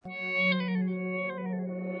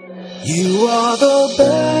You are the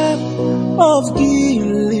bed of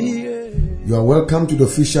Gilead. You are welcome to the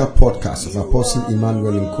official podcast of Apostle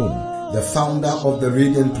Emmanuel Nkum, the founder of the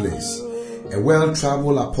Radiant Place, a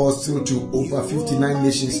well-traveled apostle to over 59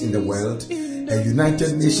 nations in the world, a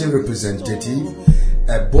United Nations representative,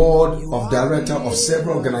 a board of director of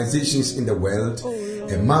several organizations in the world,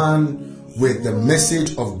 a man with the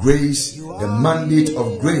message of grace, the mandate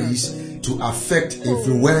of grace to affect,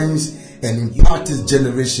 influence, and impart his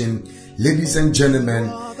generation. Ladies and gentlemen,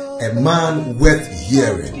 a man worth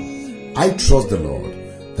hearing. I trust the Lord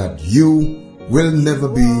that you will never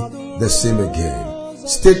be the same again.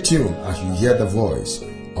 Stay tuned as you hear the voice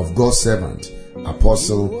of God's servant,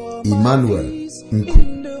 Apostle Emmanuel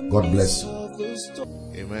Nkum. God bless you.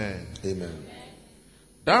 Amen. Amen.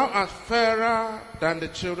 Thou art fairer than the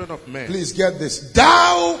children of men. Please get this.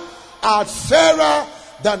 Thou art fairer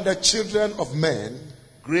than the children of men.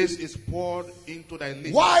 Grace is poured into thy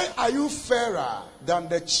lips. Why are you fairer than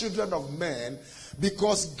the children of men?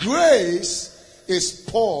 Because grace is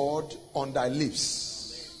poured on thy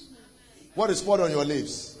lips. What is poured on your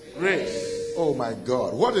lips? Grace. Oh my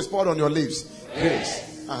God. What is poured on your lips?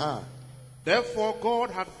 Grace. Therefore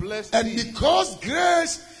God hath blessed And thee. because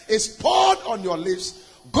grace is poured on your lips,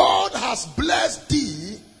 God has blessed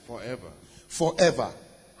thee forever.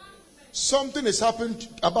 Something is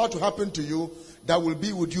about to happen to you that will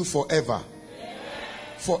be with you forever.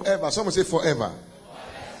 Forever. Someone say forever.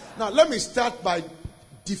 Now let me start by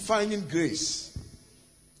defining grace.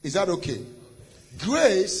 Is that okay?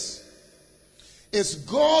 Grace is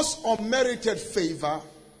God's unmerited favor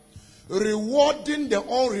rewarding the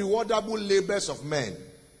unrewardable labors of men.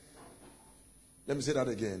 Let me say that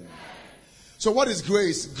again. So what is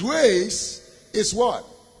grace? Grace is what?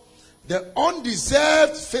 The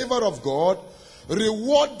undeserved favor of God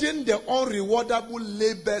rewarding the unrewardable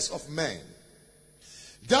labors of men.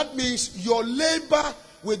 That means your labor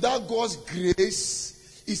without God's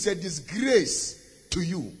grace is a disgrace to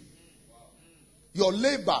you. Your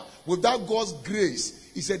labor without God's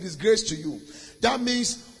grace is a disgrace to you. That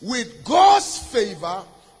means with God's favor,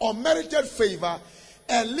 unmerited favor,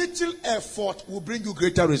 a little effort will bring you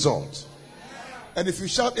greater results. And if you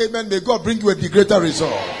shout amen, may God bring you a greater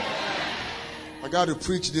result. I got to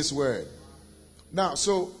preach this word. Now,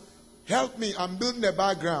 so help me. I'm building a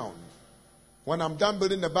background. When I'm done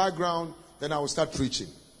building the background, then I will start preaching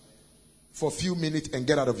for a few minutes and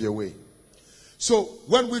get out of your way. So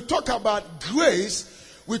when we talk about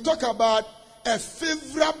grace, we talk about a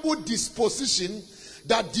favorable disposition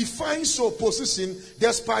that defines your position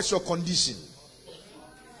despite your condition.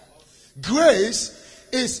 Grace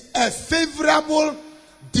is a favorable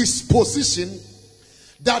disposition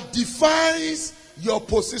that defines your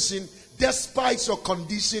position despite your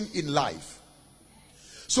condition in life.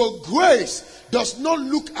 So grace does not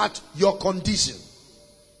look at your condition.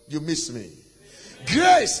 You miss me.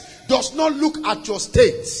 Grace does not look at your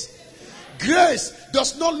state. Grace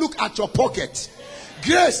does not look at your pocket.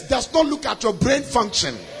 Grace does not look at your brain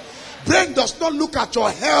function. Brain does not look at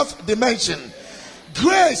your health dimension.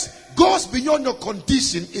 Grace goes beyond your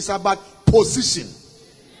condition. It's about position.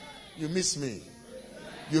 You miss me.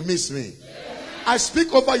 You miss me. I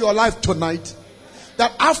speak over your life tonight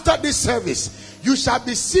that after this service, you shall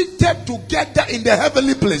be seated together in the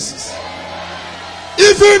heavenly places.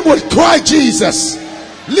 Even with Christ Jesus.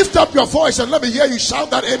 Lift up your voice and let me hear you shout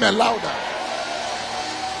that amen louder.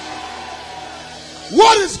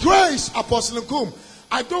 What is grace, Apostle Nkum?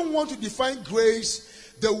 I don't want to define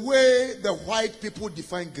grace the way the white people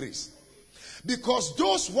define grace. Because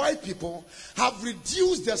those white people have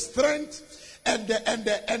reduced the strength and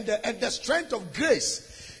the strength of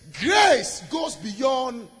grace. Grace goes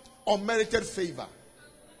beyond unmerited favor.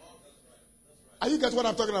 Are you getting what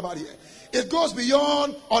I'm talking about here? It goes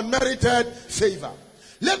beyond unmerited favor.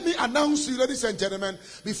 Let me announce to you, ladies and gentlemen,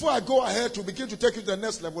 before I go ahead to begin to take you to the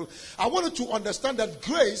next level, I want you to understand that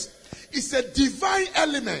grace is a divine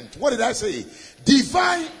element. What did I say?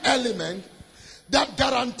 Divine element that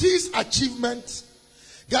guarantees achievement,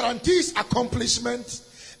 guarantees accomplishment,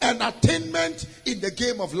 and attainment in the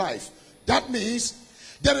game of life. That means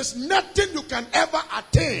there is nothing you can ever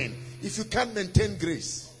attain if you can't maintain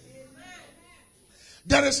grace.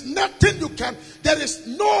 There is nothing there is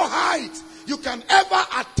no height you can ever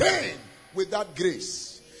attain without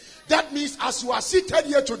grace. That means as you are seated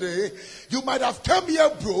here today, you might have come here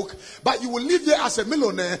broke, but you will leave here as a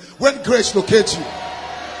millionaire when grace locates you.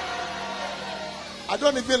 I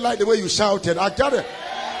don't even like the way you shouted. I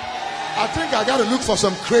think I gotta look for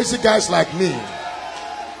some crazy guys like me.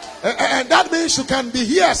 And that means you can be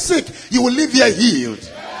here sick, you will leave here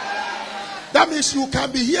healed. That means you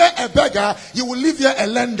can be here a beggar, you will live here a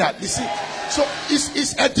lender. You see? So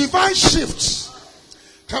it's a divine shift.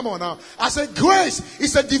 Come on now. I said grace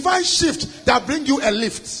is a divine shift that brings you a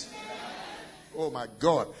lift. Oh my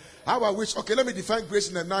God. How I wish. Okay, let me define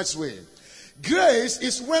grace in a nice way. Grace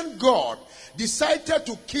is when God decided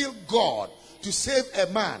to kill God to save a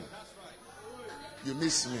man. You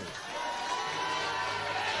miss me.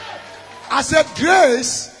 I said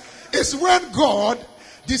grace is when God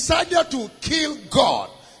decided to kill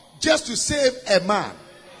God just to save a man.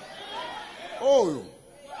 Oh,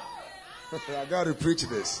 I got to preach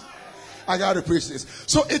this.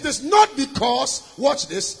 So it is not because, watch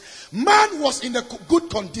this, man was in a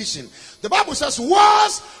good condition. The Bible says,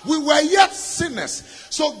 whilst we were yet sinners.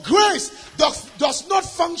 So grace does not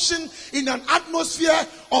function in an atmosphere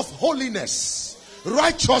of holiness,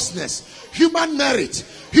 righteousness, human merit,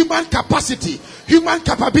 human capacity, human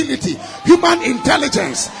capability, human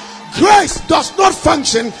intelligence. Grace does not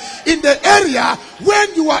function in the area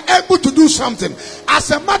when you are able to do something.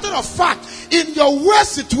 As a matter of fact, in your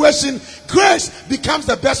worst situation, grace becomes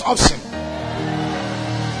the best option.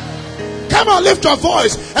 Come on, lift your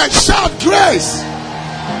voice and shout grace.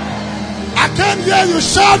 I can't hear you.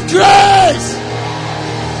 Shout grace.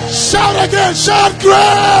 Shout again. Shout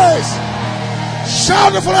grace.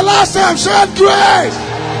 Shout it for the last time. Shout grace.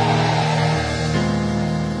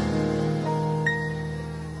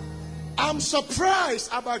 I'm surprised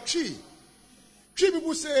about Three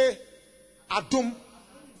people say Adum.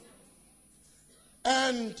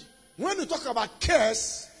 And when you talk about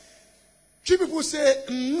curse, Three people say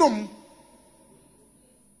Num.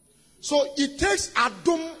 So it takes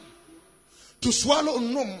Adum to swallow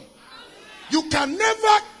Num. You can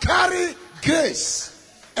never carry grace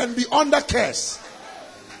and be under curse.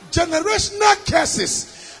 Generational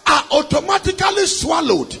curses are automatically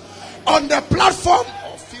swallowed on the platform.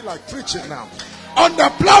 I feel like preaching now. On the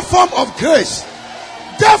platform of grace.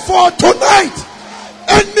 Therefore, tonight,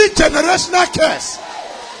 any generational curse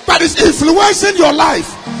that is influencing your life,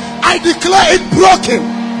 I declare it broken.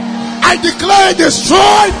 I declare it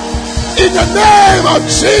destroyed in the name of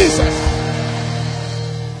Jesus.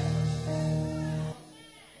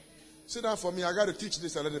 Sit down for me. I got to teach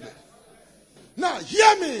this a little bit. Now,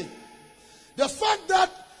 hear me. The fact that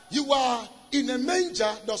you are in a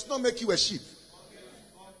manger does not make you a sheep.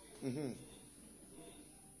 Mm-hmm.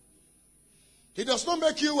 It does not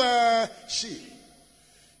make you a sheep.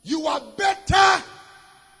 You are better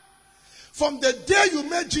from the day you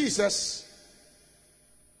met Jesus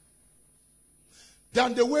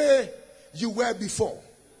than the way you were before.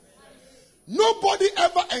 Nobody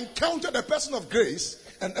ever encountered a person of grace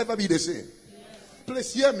and ever be the same.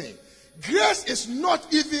 Please hear me. Grace is not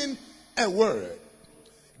even a word.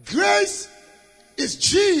 Grace is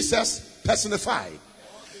Jesus personified.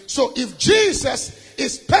 So if Jesus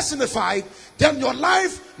is personified, then your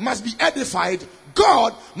life must be edified.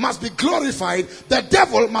 God must be glorified. The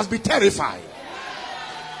devil must be terrified.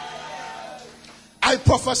 I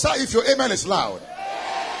prophesy, if your amen is loud,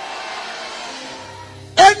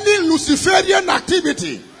 any Luciferian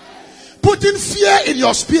activity putting fear in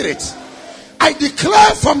your spirit, I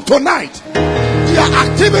declare from tonight, their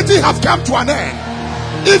activity have come to an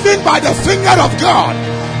end. Even by the finger of God,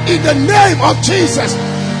 in the name of Jesus,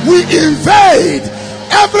 we invade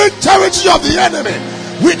every territory of the enemy.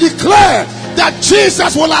 We declare that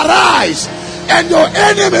Jesus will arise and your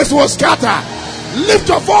enemies will scatter. Lift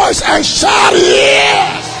your voice and shout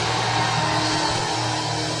yes.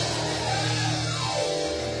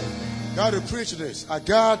 Got to preach this. I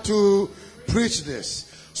got to preach this.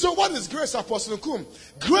 So what is grace, Apostle Kum?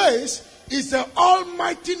 Grace is the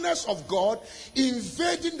almightiness of God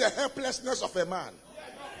invading the helplessness of a man.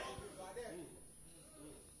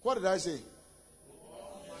 What did I say?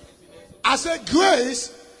 I said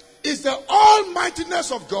grace is the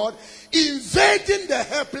almightiness of God invading the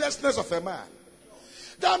helplessness of a man.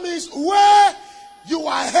 That means where you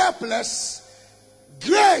are helpless,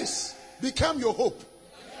 grace becomes your hope.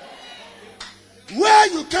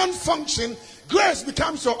 Where you can't function, grace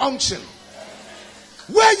becomes your unction.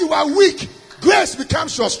 Where you are weak, grace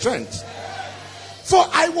becomes your strength. For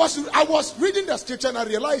I was reading the scripture and I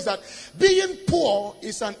realized that being poor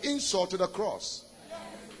is an insult to the cross.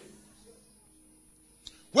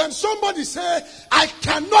 When somebody say, I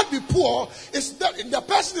cannot be poor, the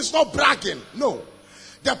person is not bragging. No.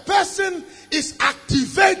 The person is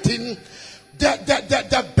activating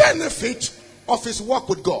the benefit of his work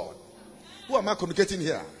with God. Who am I communicating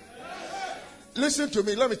here? Listen to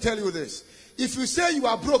me. Let me tell you this. If you say you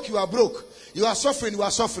are broke, you are broke. You are suffering, you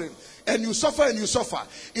are suffering. And you suffer,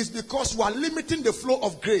 it's because you are limiting the flow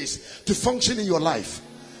of grace to function in your life.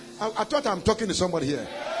 I thought I'm talking to somebody here.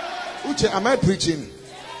 Uche, am I preaching?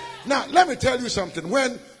 Now, let me tell you something.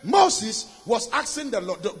 When Moses was asking the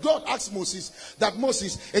Lord, God asked Moses that,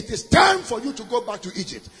 Moses, it is time for you to go back to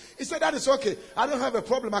Egypt. He said, that is okay. I don't have a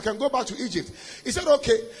problem. I can go back to Egypt. He said,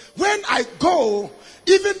 okay, when I go,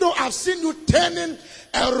 even though I've seen you turning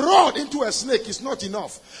a rod into a snake, it's not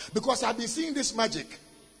enough. Because I've been seeing this magic.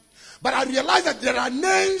 But I realize that there are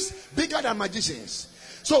names bigger than magicians.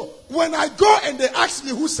 So when I go and they ask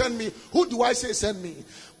me who sent me, who do I say sent me?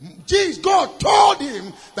 Jesus, God told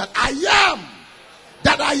him that I am.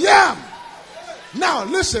 That I am. Now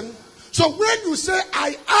listen. So when you say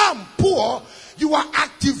I am poor, you are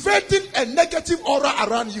activating a negative aura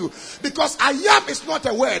around you. Because I am is not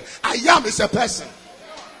a word. I am is a person.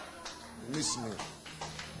 Miss me.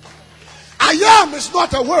 I am is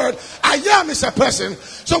not a word. I am is a person.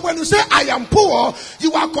 So when you say I am poor,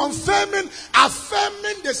 you are affirming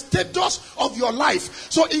the status of your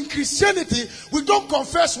life. So in Christianity, we don't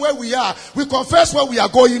confess where we are. We confess where we are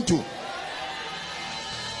going to.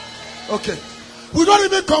 Okay. We don't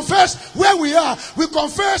even confess where we are. We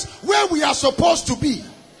confess where we are supposed to be.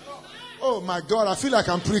 Oh my God, I feel like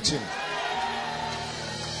I'm preaching.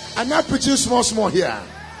 I'm not preaching small here.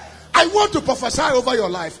 I want to prophesy over your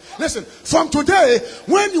life. Listen, from today,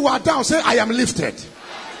 when you are down, say, I am lifted.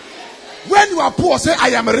 When you are poor, say, I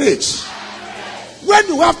am rich. When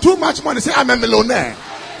you have too much money, say, I'm a millionaire.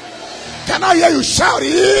 Can I hear you shout?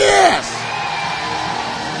 Yes.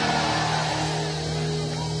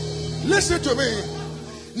 Listen to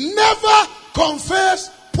me. Never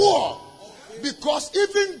confess poor. Because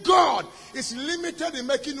even God is limited in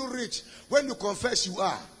making you rich. When you confess, you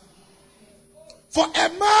are. For a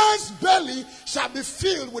man's belly shall be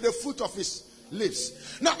filled with the fruit of his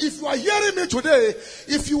lips. Now, if you are hearing me today,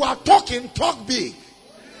 if you are talking, talk big.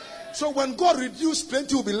 So when God reduces,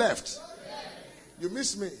 plenty will be left. You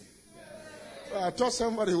miss me. I thought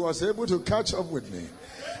somebody was able to catch up with me.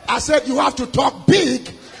 I said you have to talk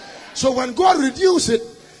big. So when God reduces it,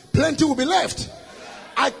 plenty will be left.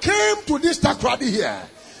 I came to this Takrady here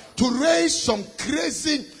to raise some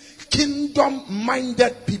crazy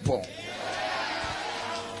kingdom-minded people.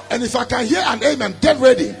 And if I can hear an amen, get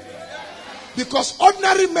ready. Because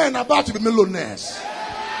ordinary men are about to be millionaires.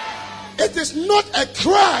 It is not a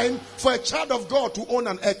crime for a child of God to own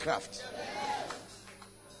an aircraft.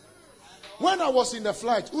 When I was in the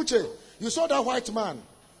flight, Uche, you saw that white man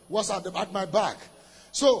was at my back.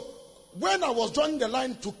 So when I was drawing the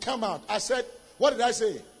line to come out, I said, what did I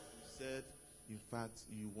say? Said, in fact,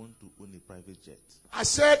 you want to own a private jet. I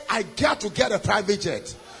said, I got to get a private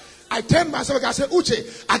jet. I turned myself, I said,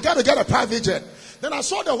 Uche, I got to get a private jet. Then I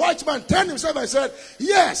saw the white man turn himself and said,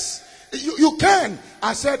 yes, you can.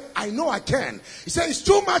 I said, I know I can. He said, it's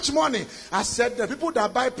too much money. I said, the people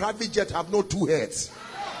that buy private jet have no two heads.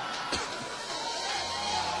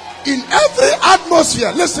 In every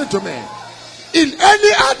atmosphere, listen to me. In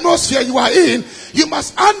any atmosphere you are in, you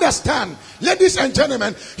must understand, ladies and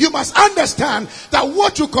gentlemen, you must understand that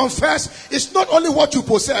what you confess is not only what you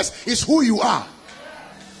possess, it's who you are.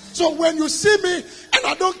 So when you see me, and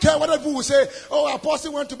I don't care what people will say, oh,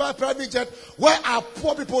 Apostle went to buy a private jet, where are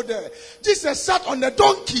poor people there? Jesus sat on the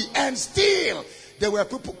donkey and still there were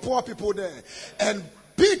poor people there. And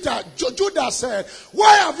Peter, Judas said,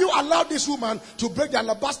 why have you allowed this woman to break the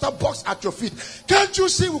alabaster box at your feet? Can't you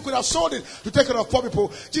see we could have sold it to take care of poor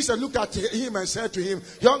people? Jesus looked at him and said to him,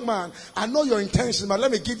 young man, I know your intentions, but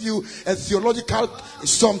let me give you a theological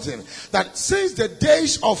something. That since the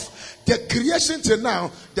days of the creation till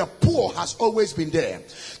now, the poor has always been there.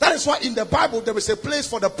 That is why in the Bible there is a place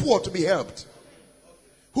for the poor to be helped.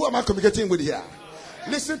 Who am I communicating with here?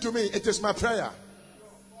 Listen to me, it is my prayer.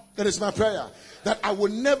 It is my prayer that I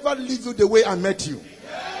will never leave you the way I met you.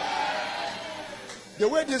 The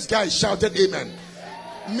way this guy shouted amen.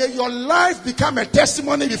 May your life become a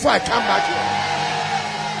testimony before I come back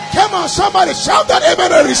here. Come on, somebody shout that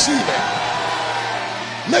amen and receive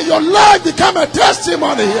it. May your life become a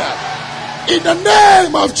testimony here. In the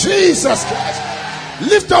name of Jesus Christ.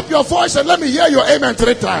 Lift up your voice and let me hear your amen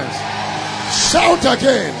 3 times. Shout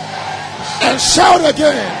again. And shout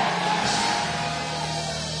again.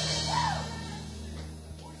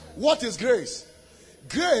 What is grace?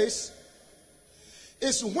 Grace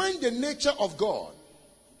is when the nature of God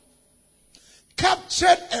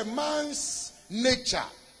captured a man's nature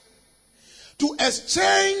to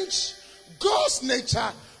exchange God's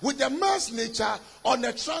nature with the man's nature on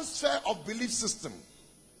a transfer of belief system.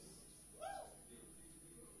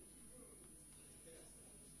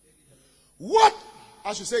 What?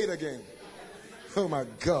 I should say it again. Oh my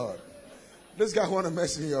God. This guy want to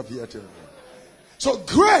mess me up here too. So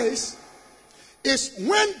grace is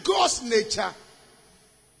when God's nature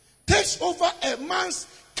takes over a man's,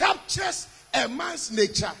 captures a man's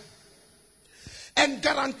nature, and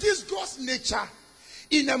guarantees God's nature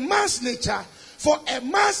in a man's nature, for a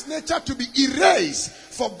man's nature to be erased,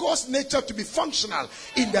 for God's nature to be functional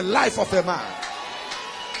in the life of a man.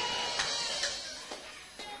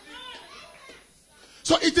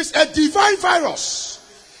 So it is a divine virus.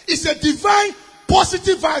 It's a divine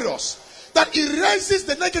positive virus that erases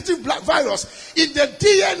the negative virus in the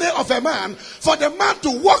DNA of a man, for the man to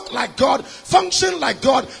walk like God, function like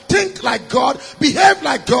God, think like God, behave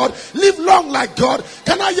like God, live long like God.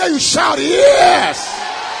 Can I hear you shout yes?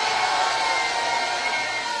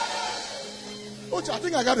 I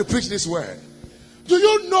think I got to preach this word. Do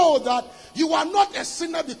you know that you are not a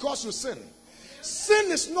sinner because you sin?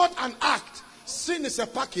 Sin is not an act. Sin is a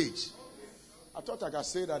package. I thought I could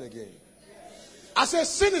say that again. I said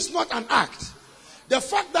sin is not an act. The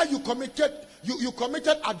fact that you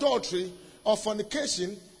committed adultery or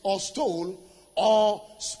fornication or stole or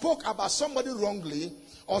spoke about somebody wrongly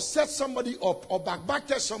or set somebody up or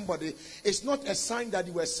backbited somebody is not a sign that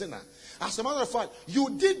you were a sinner. As a matter of fact,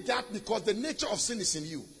 you did that because the nature of sin is in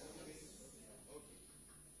you.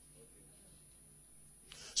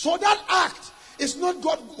 So that act is not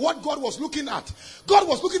what God was looking at. God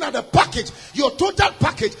was looking at the package, your total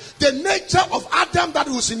package, the nature of Adam that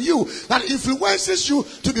was in you, that influences you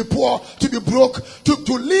to be poor, to be broke, to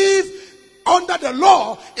live under the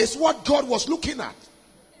law, is what God was looking at.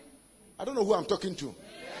 I don't know who I'm talking to.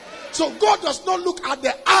 So God does not look at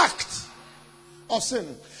the act of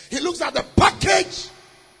sin. He looks at the package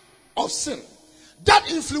of sin that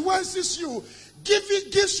influences you,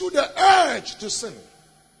 gives you the urge to sin.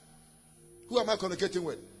 Who am I communicating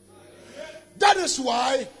with? That is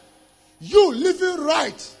why you living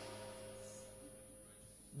right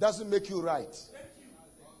doesn't make you right.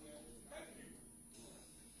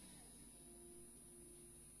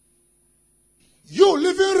 You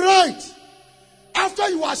living right after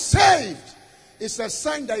you are saved is a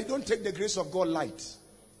sign that you don't take the grace of God light.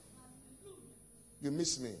 You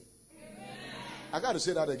miss me. I got to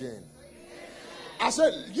say that again. I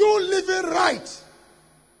said, you living right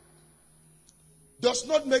does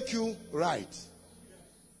not make you right.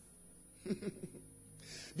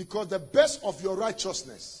 Because the best of your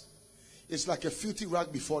righteousness is like a filthy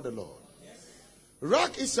rag before the Lord.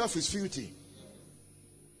 Rag itself is filthy.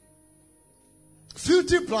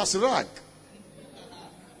 Filthy plus rag.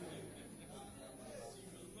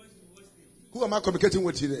 Who am I communicating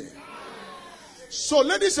with today? So,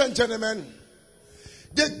 ladies and gentlemen,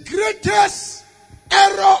 the greatest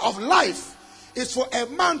error of life is for a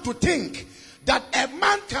man to think that a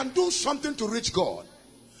man can do something to reach God.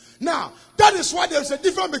 Now, that is why there is a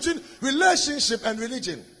difference between relationship and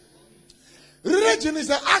religion. Religion is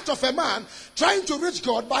the act of a man trying to reach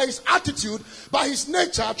God by his attitude, by his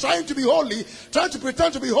nature, trying to be holy, trying to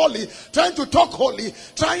pretend to be holy, trying to talk holy,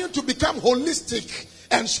 trying to become holistic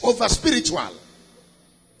and over spiritual.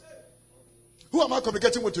 Who am I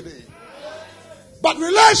communicating with today? But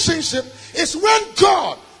relationship is when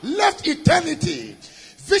God left eternity,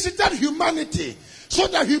 visited humanity, so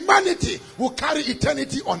that humanity will carry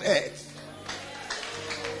eternity on earth.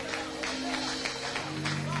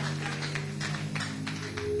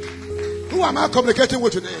 Who am I communicating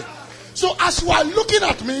with today? So as you are looking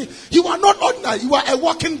at me, you are not ordinary, you are a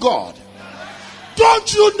walking God.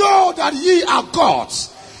 Don't you know that ye are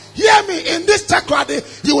gods? Hear me, in this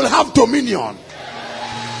Takrade, you will have dominion.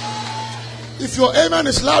 If your amen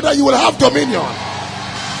is louder, you will have dominion.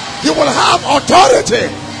 You will have authority.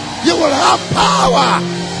 You will have power.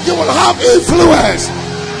 You will have influence.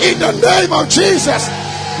 In the name of Jesus,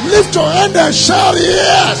 lift your hand and shout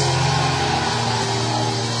yes.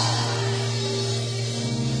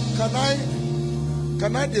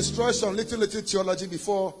 Can I destroy some little theology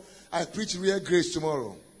before I preach real grace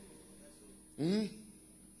tomorrow?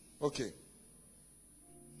 Okay.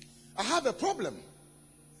 I have a problem.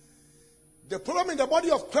 The problem in the body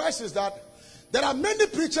of Christ is that there are many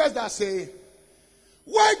preachers that say,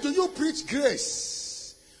 why do you preach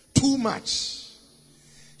grace too much?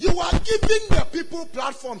 You are giving the people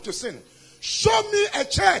platform to sin. Show me a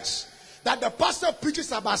church that the pastor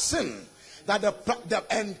preaches about sin,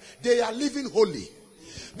 and they are living holy.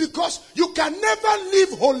 Because you can never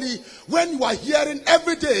live holy when you are hearing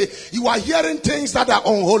every day, you are hearing things that are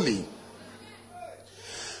unholy.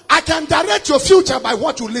 I can direct your future by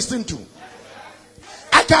what you listen to.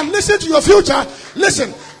 I can listen to your future.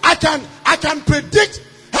 Listen, I can predict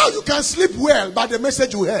how you can sleep well by the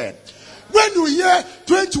message you heard. When you hear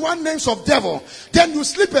 21 names of devil, then you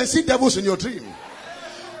sleep and see devils in your dream.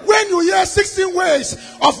 When you hear 16 ways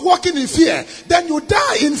of walking in fear, then you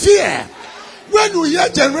die in fear. When you hear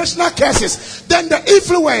generational curses, then the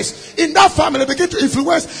influence in that family begin to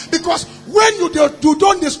influence. Because when you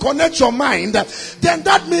don't disconnect your mind, then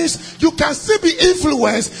that means you can still be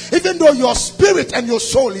influenced even though your spirit and your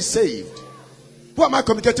soul is saved. Who am I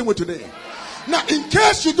communicating with today? Now, in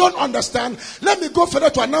case you don't understand, let me go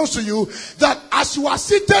further to announce to you that as you are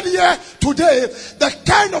seated here today, the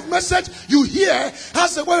kind of message you hear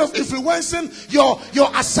has a way of influencing your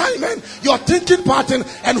assignment, your thinking pattern,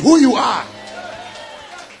 and who you are.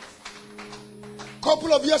 A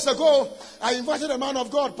couple of years ago, I invited a man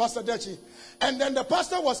of God, Pastor Dechi, and then the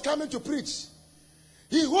pastor was coming to preach.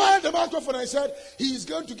 He held the microphone and said he is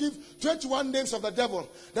going to give 21 names of the devil.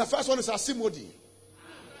 The first one is Asimodi.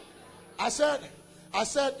 I said,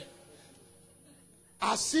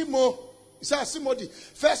 Asimo. He said, Asimodi.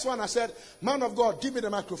 First one, I said, man of God, give me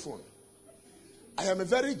the microphone. I am a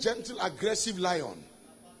very gentle, aggressive lion.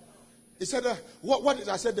 He said, what is?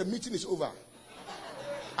 I said, the meeting is over.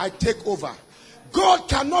 I take over. God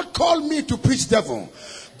cannot call me to preach devil.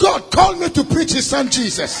 God called me to preach his son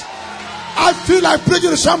Jesus. I feel like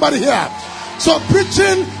preaching to somebody here. So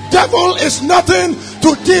preaching devil is nothing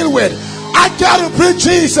to deal with. I gotta preach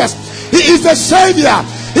Jesus. He is the Savior.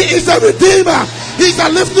 He is the Redeemer. He's the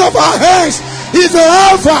lifter of our hands. He's the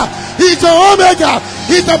Alpha. He's the Omega.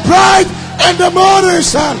 He's the bright and the morning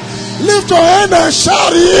sun. Lift your hand and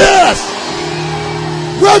shout yes.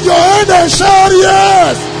 Raise your hand and shout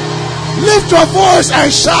yes. Lift your voice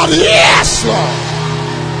and shout yes, Lord.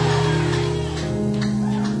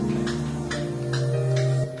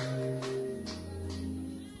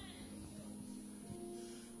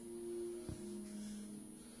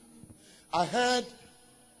 I heard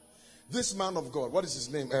this man of God, what is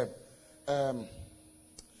his name?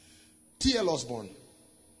 T.L. Osborne,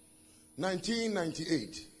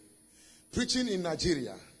 1998, preaching in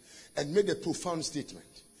Nigeria, and made a profound statement.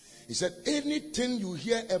 He said, anything you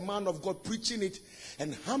hear a man of God preaching it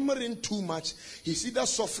and hammering too much, he's either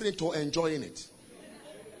suffering it or enjoying it.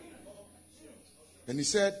 And he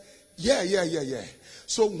said, yeah.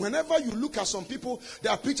 So whenever you look at some people, they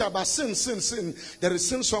are preaching about sin. There is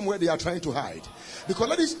sin somewhere they are trying to hide. Because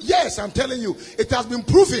that is, yes, I'm telling you, it has been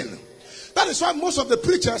proven. That is why most of the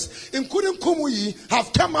preachers, including Kumuyi,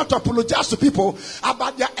 have come out to apologize to people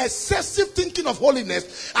about their excessive thinking of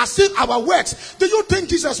holiness, as if our works. Do you think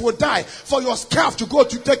Jesus would die for your scarf to go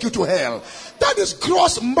to take you to hell? That is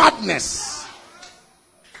gross madness.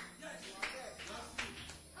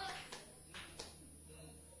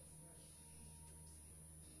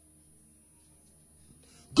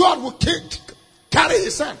 God will carry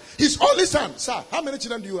his son, his only son. Sir, how many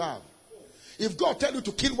children do you have? If God tell you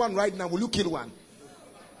to kill one right now, will you kill one?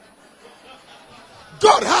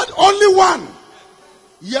 God had only one,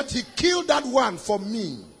 yet he killed that one for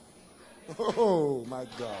me. Oh my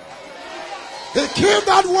God. He killed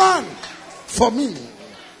that one for me.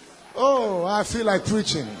 Oh, I feel like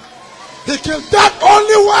preaching. He killed that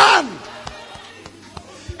only one.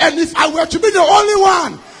 And if I were to be the only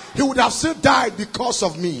one, he would have still died because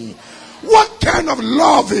of me. What kind of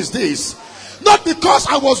love is this? Not because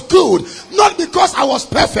I was good, not because I was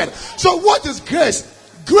perfect. So what is grace?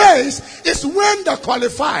 Grace is when the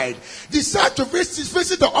qualified decide to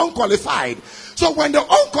visit the unqualified. So when the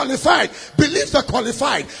unqualified believes the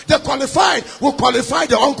qualified will qualify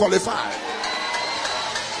the unqualified.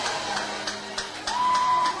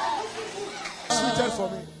 Seated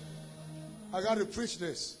for me. I got to preach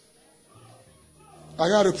this.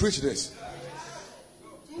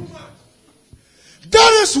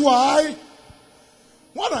 That is why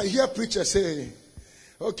when I hear preachers say,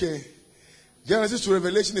 okay, Genesis to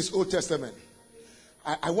Revelation is Old Testament,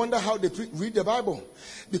 I wonder how they read the Bible.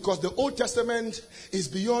 Because the Old Testament is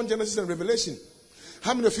beyond Genesis and Revelation.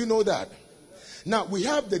 How many of you know that? Now, we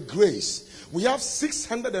have the grace. We have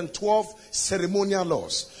 612 ceremonial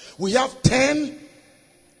laws. We have 10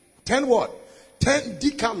 what? 10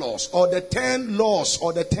 decalogues, or the 10 laws,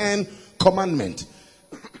 or the 10 commandments.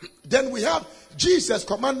 Then we have Jesus'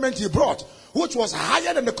 commandment he brought, which was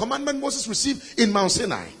higher than the commandment Moses received in Mount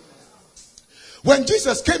Sinai. When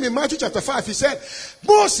Jesus came in Matthew chapter 5, he said,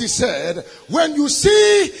 Moses said, when you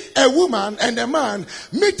see a woman and a man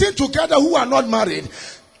meeting together who are not married,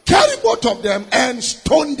 carry both of them and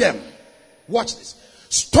stone them. Watch this.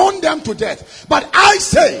 Stone them to death. But I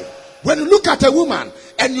say, when you look at a woman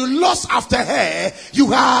and you lust after her, you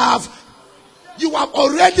have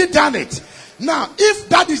already done it. Now, if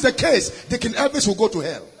that is the case, Deacon Elvis will go to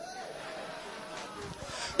hell.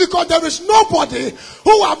 Because there is nobody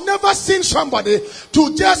who have never seen somebody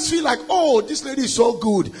to just feel like, oh, this lady is so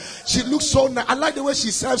good. She looks so nice. I like the way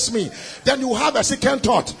she serves me. Then you have a second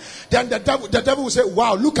thought. Then the devil will say,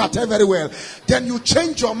 wow, look at her very well. Then you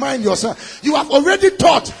change your mind yourself. You have already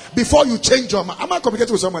thought before you change your mind. Am I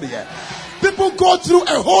communicating with somebody here? People go through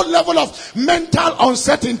a whole level of mental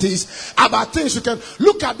uncertainties about things. You can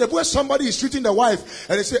look at the way somebody is treating the wife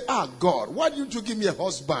and they say, God, why didn't you give me a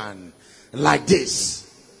husband like this?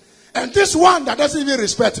 And this one that doesn't even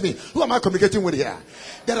respect me, who am I communicating with here?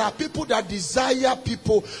 There are people that desire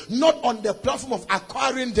people not on the platform of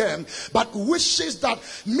acquiring them, but wishes that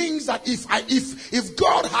means that if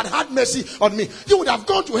God had mercy on me, you would have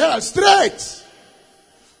gone to hell straight.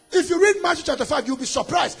 If you read Matthew chapter 5, you'll be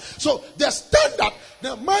surprised. So the standard,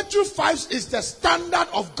 the Matthew 5 is the standard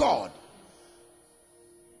of God.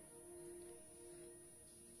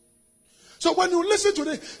 So when you listen to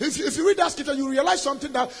this, if you read that scripture, you realize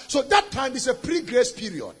something that, so that time is a pre-grace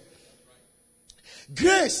period.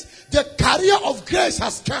 Grace, the career of grace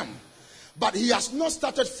has come, but he has not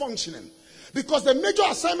started functioning. Because the major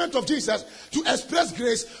assignment of Jesus to express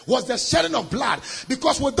grace was the shedding of blood.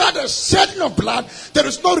 Because without the shedding of blood, there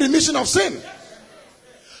is no remission of sin.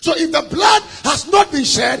 So if the blood has not been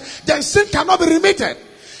shed, then sin cannot be remitted.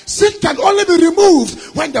 Sin can only be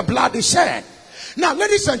removed when the blood is shed. Now,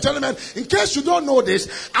 ladies and gentlemen, in case you don't know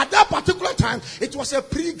this, at that particular time, it was a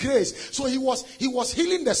pre-grace. So he was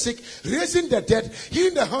healing the sick, raising the dead,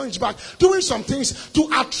 healing the hunchback, doing some things to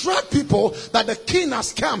attract people that the king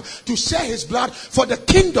has come to share his blood for the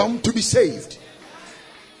kingdom to be saved.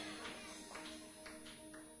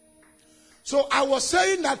 So I was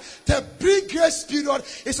saying that the pre-grace period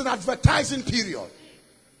is an advertising period.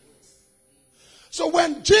 So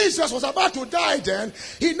when Jesus was about to die then,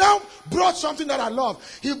 he now brought something that I love.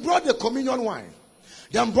 He brought the communion wine.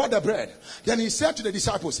 Then brought the bread. Then he said to the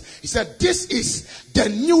disciples, he said, this is the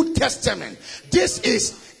New Testament. This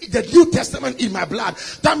is the New Testament in my blood.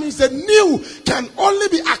 That means the new can only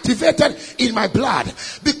be activated in my blood.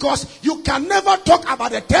 Because you can never talk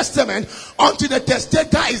about the testament until the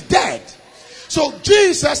testator is dead. So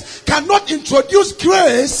Jesus cannot introduce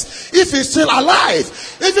grace if he's still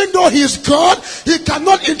alive. Even though he is God, he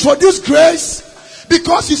cannot introduce grace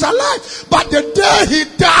because he's alive. But the day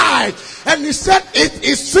he died and he said it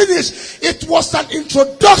is finished, it was an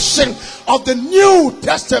introduction of the New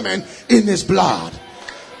Testament in his blood.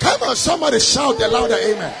 Come on, somebody shout the louder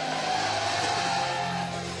amen.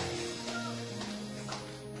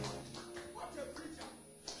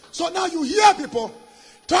 So now you hear people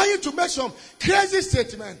trying to make some crazy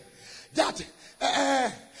statement that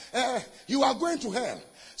you are going to hell.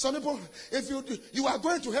 Some people, if you are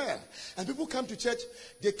going to hell, and people come to church,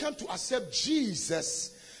 they come to accept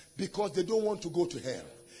Jesus because they don't want to go to hell.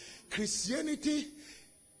 Christianity,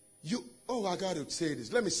 I got to say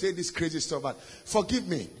this. Let me say this crazy stuff, but forgive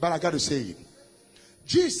me, but I got to say it.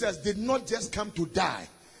 Jesus did not just come to die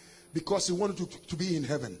because he wanted to be in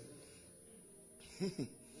heaven.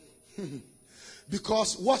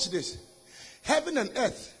 Because, watch this. Heaven and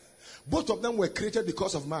earth, both of them were created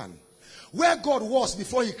because of man. Where God was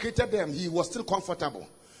before he created them, he was still comfortable.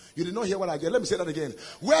 You did not hear what I get. Let me say that again.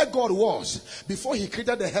 Where God was before he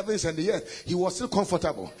created the heavens and the earth, he was still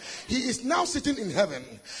comfortable. He is now sitting in heaven,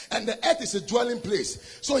 and the earth is a dwelling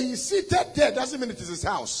place. So he is seated there doesn't mean it is his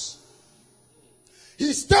house.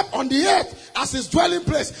 He stepped on the earth as his dwelling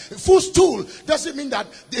place. Footstool doesn't mean that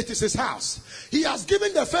it is his house. He has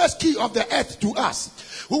given the first key of the earth to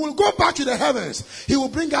us. We will go back to the heavens. He will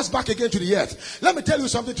bring us back again to the earth. Let me tell you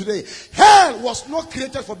something today. Hell was not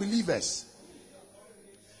created for believers.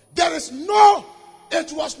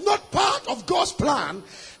 It was not part of God's plan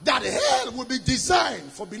that hell would be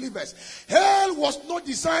designed for believers. Hell was not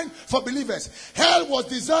designed for believers. Hell was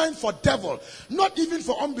designed for devil, not even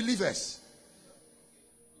for unbelievers.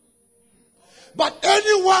 But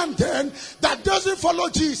anyone then that doesn't follow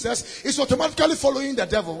Jesus is automatically following the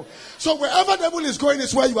devil. So wherever the devil is going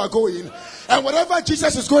is where you are going. And wherever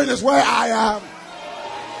Jesus is going is where I am.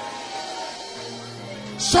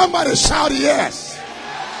 Somebody shout yes.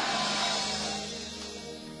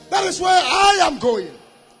 That is where I am going.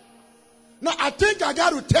 Now I think I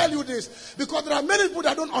got to tell you this because there are many people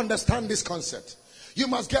that don't understand this concept. You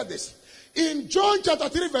must get this. In John chapter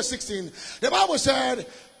 3 verse 16, the Bible said,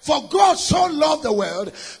 for God so loved the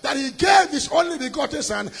world that he gave his only begotten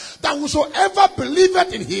son, that whosoever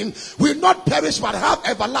believeth in him will not perish but have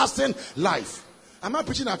everlasting life. Am I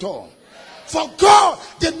preaching at all? For God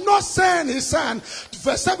did not send his son,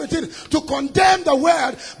 verse 17, to condemn the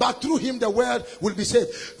world, but through him the world will be saved.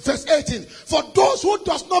 Verse 18, for those who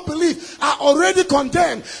does not believe are already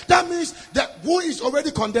condemned. That means that who is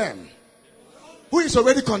already condemned? Who is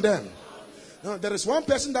already condemned? No, there is one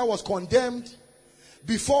person that was condemned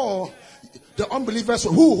before the unbelievers.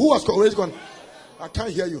 Who was already condemned? I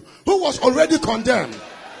can't hear you. Who was already condemned?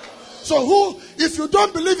 So who, if you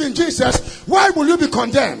don't believe in Jesus, why will you be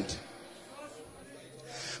condemned?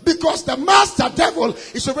 Because the master devil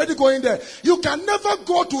is already going there. You can never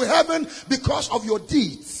go to heaven because of your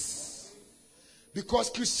deeds. Because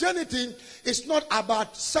Christianity is not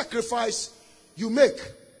about sacrifice you make.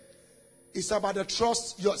 It's about the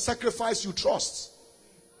trust, your sacrifice you trust.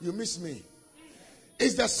 You miss me.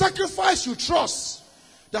 It's the sacrifice you trust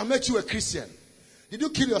that makes you a Christian. Did you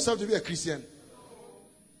kill yourself to be a Christian?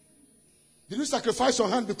 Did you sacrifice your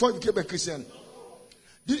hand before you became a Christian?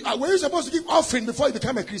 Were you supposed to give offering before you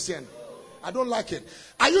became a Christian? I don't like it.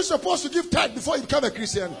 Are you supposed to give tithe before you become a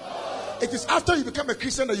Christian? It is after you become a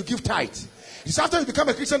Christian that you give tithe. It's after you become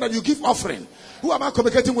a Christian that you give offering. Who am I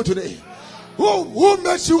communicating with today? Who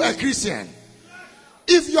makes you a Christian?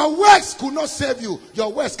 If your works could not save you,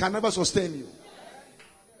 your works can never sustain you.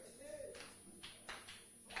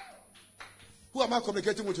 Who am I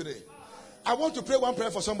communicating with today? I want to pray one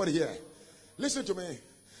prayer for somebody here. Listen to me.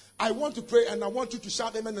 I want to pray and I want you to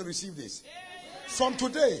shout amen and receive this. From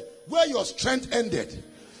today, where your strength ended,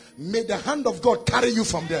 may the hand of God carry you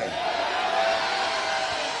from there.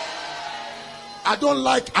 I don't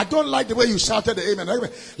like the way you shouted the amen.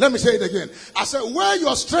 Let me say it again. I said, where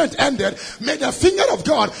your strength ended, may the finger of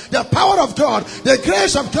God, the power of God, the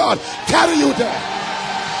grace of God carry you there.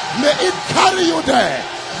 May it carry you there.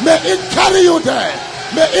 May it carry you there.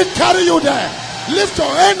 May it carry you there. Lift your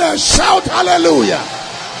hand and shout hallelujah.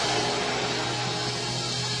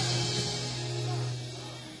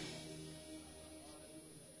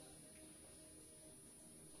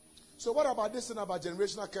 So what about this thing about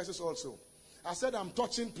generational curses also? I said I'm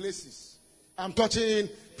touching places. I'm touching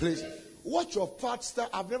places. What your pastor,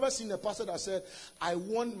 I've never seen a pastor that said, I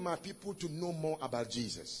want my people to know more about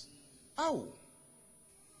Jesus. Ow.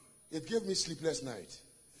 It gave me sleepless night.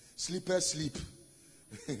 Sleepless sleep.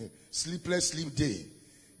 Sleepless sleep day.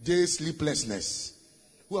 Day sleeplessness.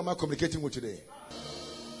 Who am I communicating with today?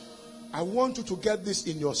 I want you to get this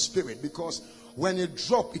in your spirit because when it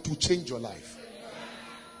drops, it will change your life.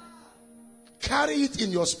 Carry it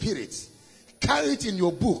in your spirit. Carry it in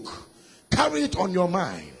your book. Carry it on your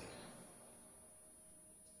mind.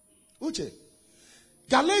 Uche.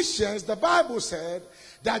 Galatians, the Bible said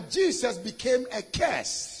that Jesus became a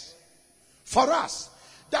curse for us.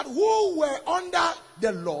 That who were under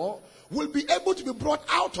the law will be able to be brought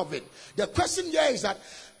out of it. The question here is that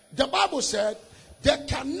the Bible said there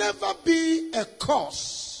can never be a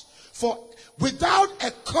cause. For without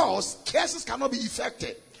a cause, curses cannot be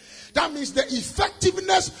effected. That means the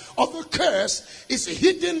effectiveness of the curse is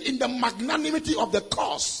hidden in the magnanimity of the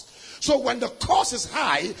cause. So when the cause is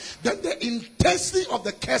high, then the intensity of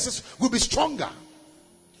the curses will be stronger.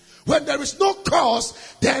 When there is no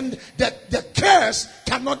cause, then the curse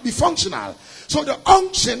cannot be functional. So the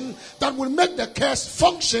unction that will make the curse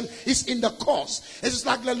function is in the cause. It is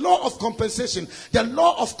like the law of compensation, the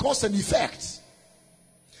law of cause and effect,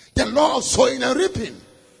 the law of sowing and reaping.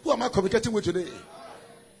 Who am I communicating with today?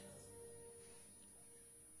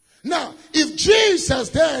 Now, if Jesus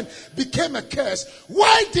then became a curse,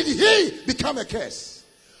 why did he become a curse?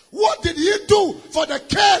 What did he do for the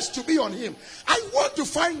curse to be on him? I want to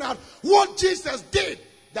find out what Jesus did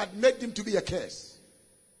that made him to be a curse.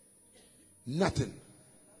 Nothing.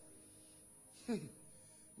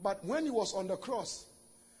 But when he was on the cross,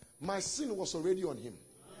 my sin was already on him.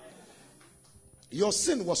 Your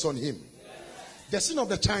sin was on him. The sin of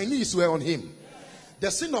the Chinese were on him.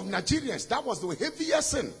 The sin of Nigerians, that was the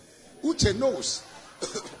heaviest sin. Uche knows.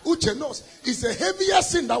 Uche knows. It's the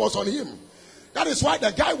heaviest sin that was on him. That is why the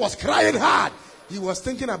guy was crying hard. He was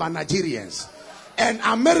thinking about Nigerians and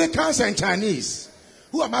Americans and Chinese.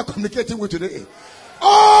 Who am I communicating with today?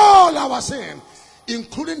 All our sin,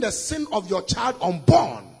 including the sin of your child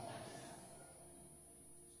unborn.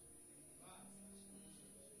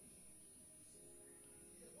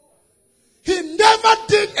 He never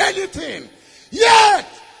did anything. Yet,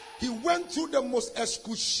 he went through the most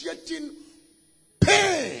excruciating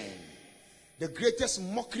pain. The greatest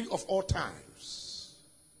mockery of all times.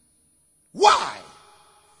 Why?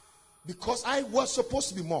 Because I was supposed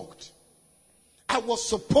to be mocked. I was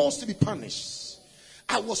supposed to be punished.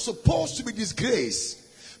 I was supposed to be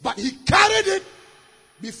disgraced. But he carried it.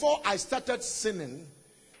 Before I started sinning,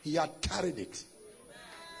 he had carried it.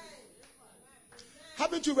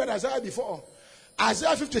 Haven't you read Isaiah before?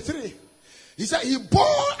 Isaiah 53. He said he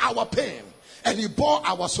bore our pain and he bore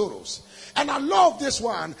our sorrows. And I love this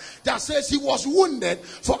one that says he was wounded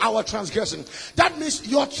for our transgression. That means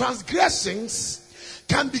your transgressions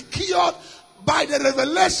can be cured by the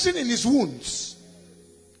revelation in his wounds.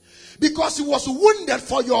 Because he was wounded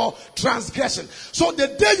for your transgression. So the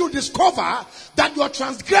day you discover that your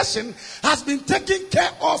transgression has been taken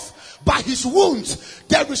care of by his wounds,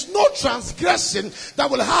 there is no transgression that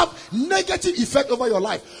will have negative effect over your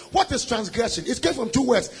life. What is transgression? It came from two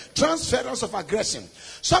words: transference of aggression.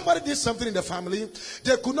 Somebody did something in the family,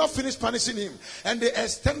 they could not finish punishing him, and they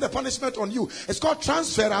extend the punishment on you. It's called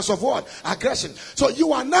transference of what? Aggression. So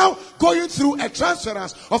you are now going through a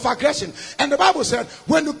transference of aggression. And the Bible said,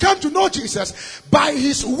 when you come to know Jesus, by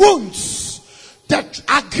his wounds, that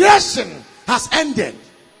aggression has ended.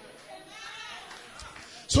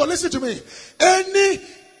 So listen to me. Any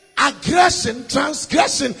aggression,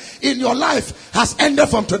 transgression in your life has ended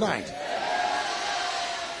from tonight.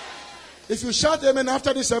 If you shout amen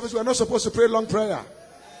after this service, we are not supposed to pray long prayer.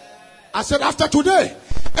 I said after today,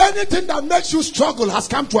 anything that makes you struggle has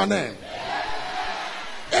come to an end.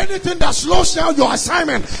 Anything that slows down your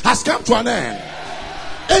assignment has come to an end.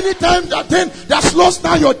 Anytime that thing that slows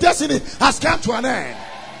down your destiny has come to an end.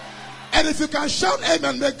 And if you can shout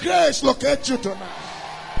amen, may grace locate you tonight.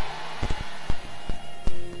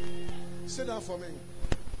 Sit down for me.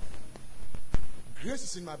 Grace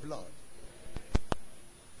is in my blood.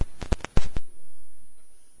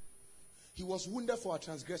 He was wounded for our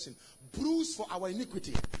transgression, bruised for our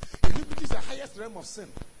iniquity. Iniquity is the highest realm of sin.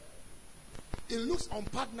 It looks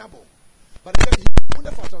unpardonable, but then he was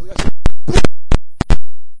wounded for our transgression.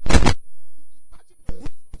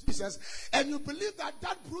 Jesus, and you believe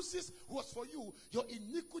that bruises was for you, your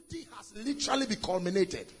iniquity has literally been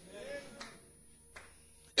culminated.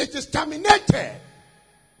 It is terminated.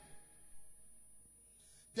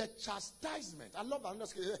 The chastisement, I love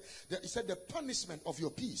that. He said the punishment of your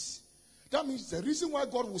peace. That means the reason why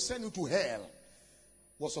God will send you to hell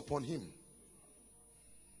was upon him.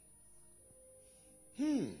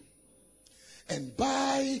 And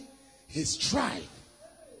by his stripe,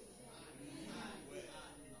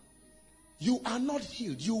 you are not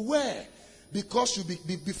healed. You were, because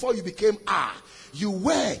before you became you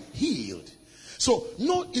were healed. So,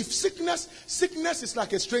 no, if sickness is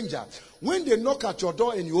like a stranger. When they knock at your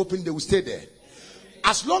door and you open, they will stay there.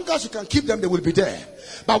 As long as you can keep them, they will be there.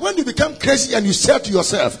 But when you become crazy and you say to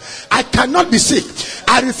yourself, I cannot be sick,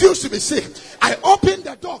 I refuse to be sick, I open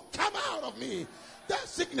the door, come out of me, that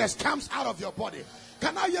sickness comes out of your body.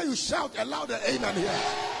 Can I hear you shout a louder amen here?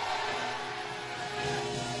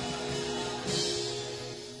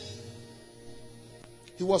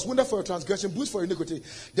 He was wounded for your transgression, bruised for your iniquity.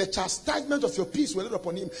 The chastisement of your peace was laid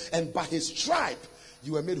upon him, and by his stripe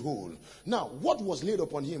you were made whole. Now, what was laid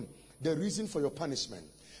upon him? The reason for your punishment,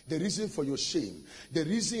 the reason for your shame, the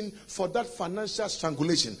reason for that financial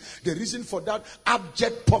strangulation, the reason for that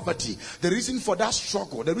abject poverty, the reason for that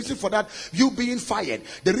struggle, the reason for that you being fired,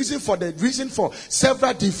 the reason for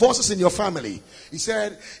several divorces in your family. He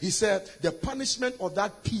said, the punishment of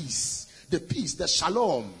that peace, the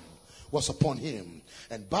shalom, was upon him.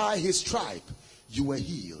 And by his stripe, you were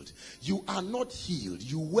healed. You are not healed.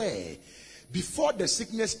 You were. Before the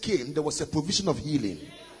sickness came, there was a provision of healing.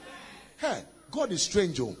 Hey, God is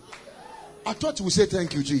strange. I thought you would say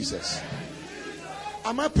thank you, Jesus.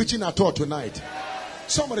 Am I preaching at all tonight?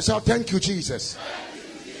 Somebody shout, thank you, Jesus.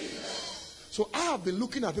 So I have been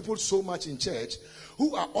looking at people so much in church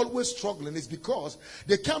who are always struggling. It's because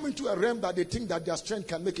they come into a realm that they think that their strength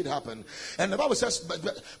can make it happen. And the Bible says,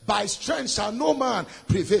 by strength shall no man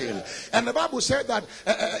prevail. And the Bible said that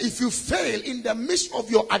if you fail in the midst of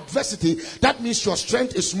your adversity, that means your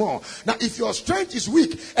strength is small. Now, if your strength is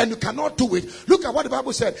weak and you cannot do it, look at what the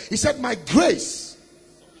Bible said. He said, my grace.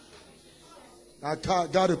 I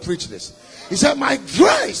got to preach this. He said, my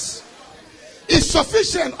grace is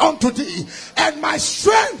sufficient unto thee, and my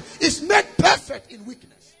strength is made perfect in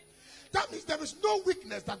weakness. That means there is no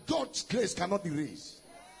weakness that God's grace cannot erase.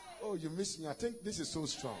 Oh, you missed me. I think this is so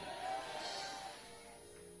strong.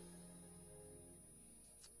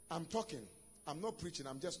 I'm talking. I'm not preaching.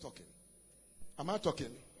 I'm just talking. Am I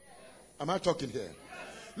talking? Am I talking here?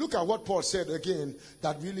 Look at what Paul said again.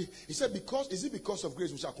 That really, he said, is it because of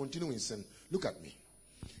grace we shall continue in sin? Look at me.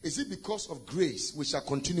 Is it because of grace we shall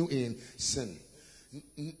continue in sin?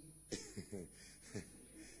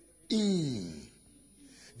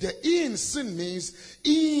 The in sin means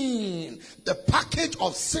in the package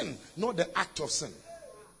of sin, not the act of sin.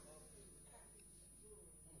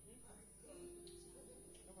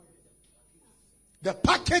 The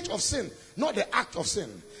package of sin, not the act of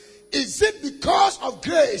sin. Is it because of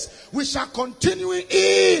grace we shall continue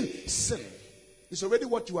in sin? It's already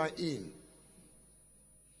what you are in.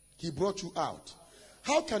 He brought you out.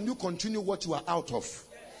 How can you continue what you are out of?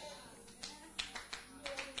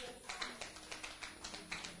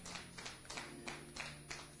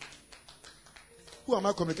 Who am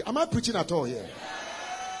I communicating? Am I preaching at all here?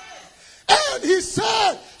 And he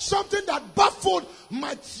said something that baffled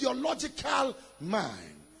my theological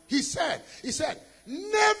mind. He said,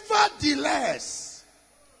 nevertheless,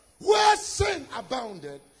 where sin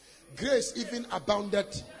abounded, grace even abounded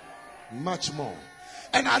much more.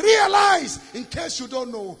 And I realize, in case you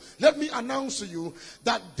don't know, let me announce to you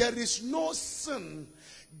that there is no sin.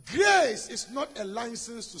 Grace is not a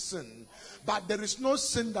license to sin, but there is no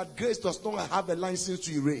sin that grace does not have a license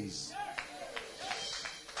to erase.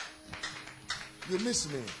 You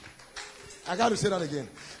miss me. I got to say that again.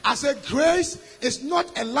 I said grace is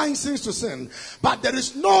not a license to sin, but there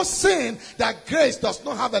is no sin that grace does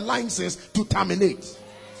not have a license to terminate.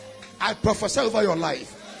 I prophesy over your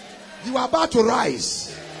life. You are about to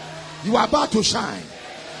rise. You are about to shine.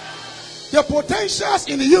 The potentials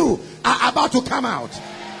in you are about to come out.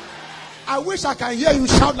 I wish I can hear you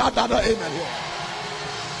shout that other amen here.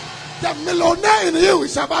 The millionaire in you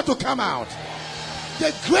is about to come out.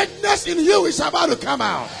 The greatness in you is about to come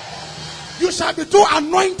out. You shall be too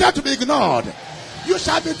anointed to be ignored. You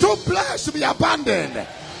shall be too blessed to be abandoned.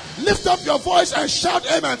 Lift up your voice and shout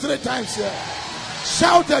amen 3 times here.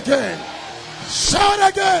 Shout again.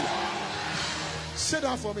 Shout again. Sit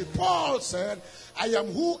down for me. Paul said, I am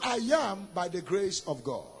who I am by the grace of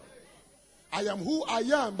God. I am who I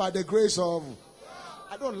am by the grace of.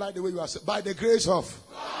 I don't like the way you are saying. By the grace of.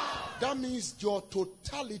 That means your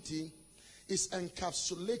totality is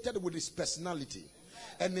encapsulated with his personality.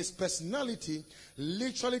 And his personality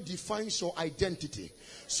literally defines your identity.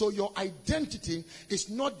 So your identity is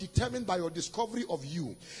not determined by your discovery of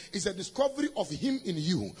you. It's a discovery of him in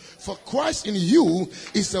you. For Christ in you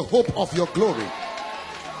is the hope of your glory.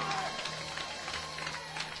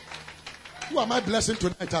 Who am I blessing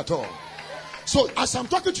tonight at all? So as I'm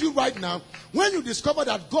talking to you right now, when you discover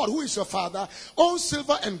that God, who is your father, owns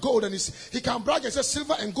silver and gold, and he can brag and say,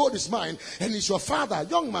 silver and gold is mine, and he's your father,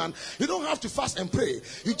 young man, you don't have to fast and pray.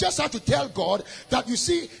 You just have to tell God that, you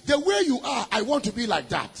see, the way you are, I want to be like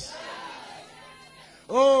that.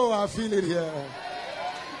 Oh, I feel it here.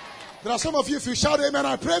 There are some of you, if you shout amen,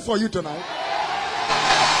 I pray for you tonight.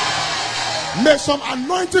 May some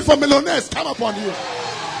anointing for millionaires come upon you.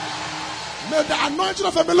 May the anointing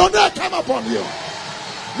of a millionaire come upon you.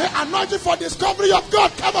 May anointing for discovery of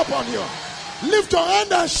God come upon you. Lift your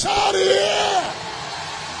hand and shout it.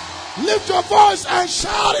 Lift your voice and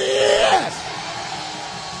shout it.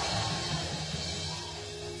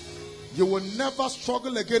 You will never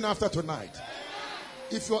struggle again after tonight.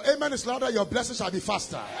 If your amen is louder, your blessing shall be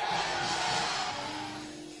faster.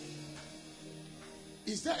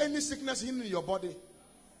 Is there any sickness in your body?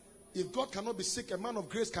 If God cannot be sick, a man of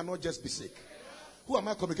grace cannot just be sick. Who am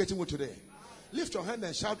I communicating with today? Lift your hand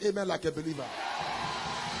and shout amen like a believer.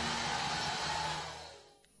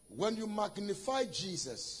 When you magnify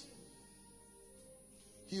Jesus,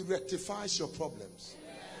 he rectifies your problems.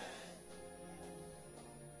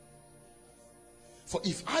 For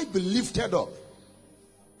if I be lifted up,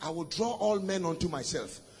 I will draw all men unto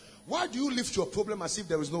myself. Why do you lift your problem as if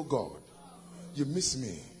there is no God? You miss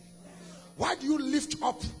me. Why do you lift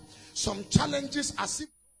up some challenges as if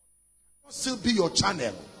God still be your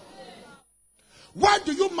channel? Why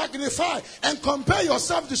do you magnify and compare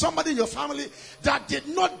yourself to somebody in your family that did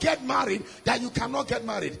not get married, that you cannot get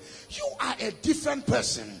married? You are a different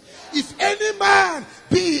person. If any man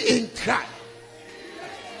be in Christ.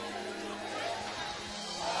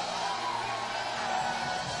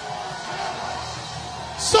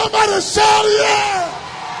 Somebody shout yeah!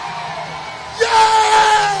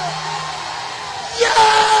 Yeah!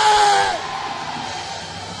 Yeah!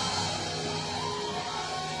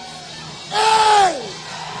 Hey!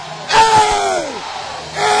 Hey!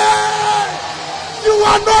 Hey! You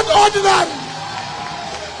are not ordinary.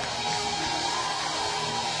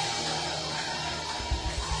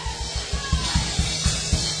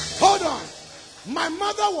 Hold on. My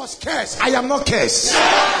mother was cursed. I am not cursed.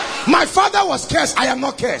 My father was cursed. I am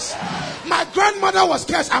not cursed. My grandmother was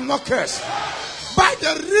cursed. I'm not cursed. By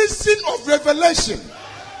the reason of revelation.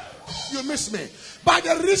 You miss me. By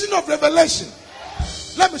the reason of revelation.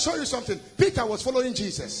 Let me show you something. Peter was following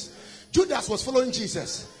Jesus. Judas was following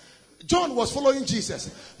Jesus. John was following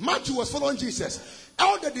Jesus. Matthew was following Jesus.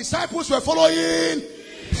 All the disciples were following.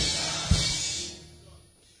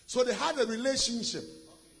 So they had a relationship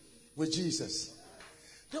with Jesus.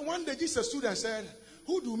 Then one day Jesus stood and said,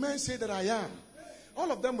 who do men say that I am?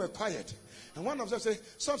 All of them were quiet. And one of them say,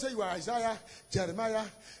 some say you are Isaiah, Jeremiah,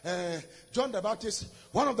 John the Baptist,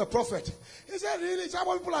 one of the prophets. He said, really? Is that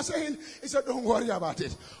what people are saying? He said, don't worry about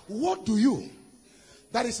it. What do you,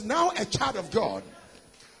 that is now a child of God,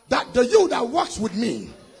 that the you that walks with me,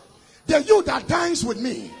 the you that dines with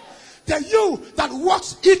me, the you that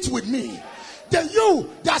walks, eats with me, the you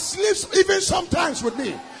that sleeps even sometimes with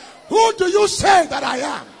me, who do you say that I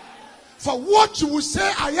am? For what you will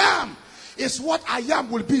say I am is what I am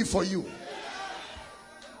will be for you.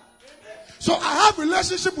 So I have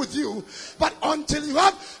relationship with you, but until you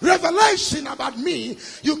have revelation about me,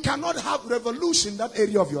 you cannot have revolution in that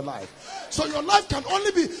area of your life. So your life can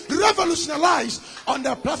only be revolutionized on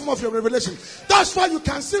the platform of your revelation. That's why you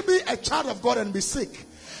can still be a child of God and be sick.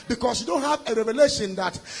 Because you don't have a revelation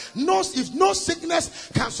that knows if no sickness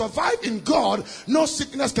can survive in God, no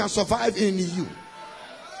sickness can survive in you.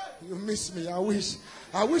 You miss me. I wish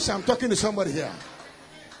I'm talking to somebody here.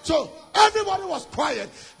 So everybody was quiet.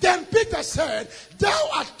 Then Peter said, thou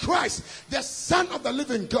art Christ, the Son of the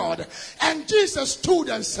living God. And Jesus stood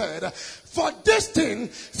and said, for this thing,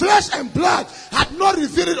 flesh and blood had not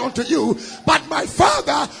revealed it unto you, but my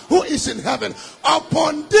Father who is in heaven.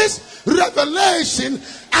 Upon this revelation,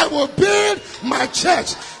 I will build my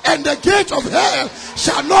church, and the gate of hell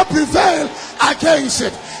shall not prevail against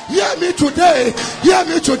it. Hear me today. Hear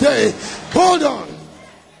me today. Hold on.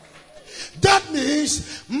 That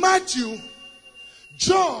means Matthew,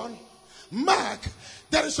 John, Mark,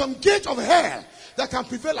 there is some gate of hell that can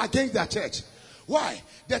prevail against their church. Why?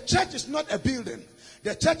 The church is not a building.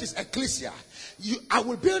 The church is ecclesia. I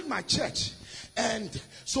will build my church. And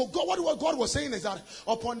so what God was saying is that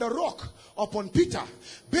upon the rock, upon Peter,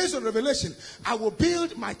 based on revelation, I will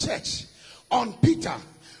build my church on Peter.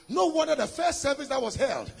 No wonder the first service that was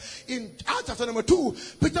held in Acts chapter number 2,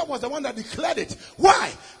 Peter was the one that declared it.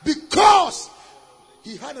 Why? Because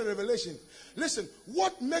he had a revelation. Listen,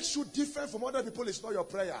 what makes you different from other people is not your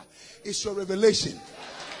prayer, it's your revelation.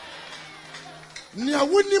 That's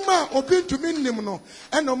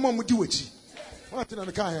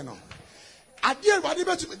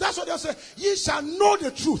what they say. Ye shall know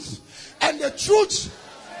the truth, and the truth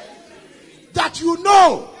that you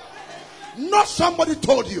know, not somebody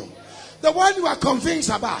told you, the one you are convinced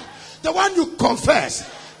about, the one you confess,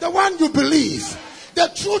 the one you believe, the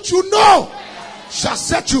truth you know shall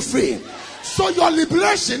set you free. So your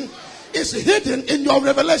liberation is hidden in your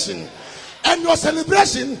revelation, and your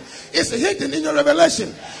celebration is hidden in your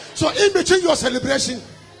revelation. So in between your celebration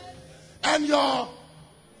and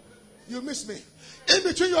you miss me. In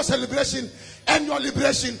between your celebration and your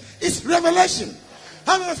liberation is revelation.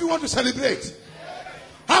 How many of you want to celebrate?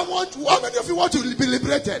 How many of you want to be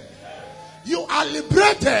liberated? You are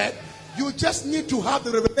liberated. You just need to have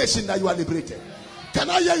the revelation that you are liberated. Can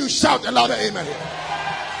I hear you shout a louder amen here?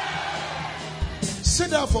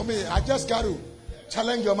 Sit down for me. I just got to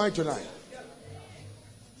challenge your mind tonight.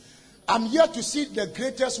 I'm here to see the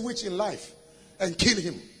greatest witch in life and kill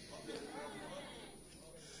him.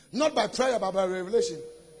 Not by prayer, but by revelation.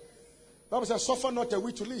 The Bible says, suffer not a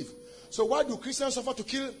witch to live. So why do Christians suffer to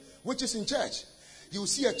kill witches in church? You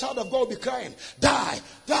see a child of God will be crying, die,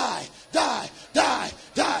 die, die, die,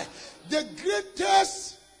 die. The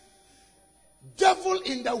greatest devil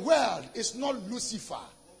in the world is not Lucifer.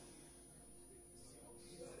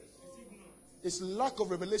 It's lack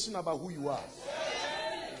of revelation about who you are.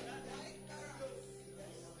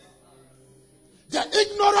 The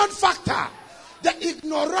ignorant factor, the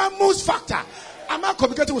ignoramus factor. Am I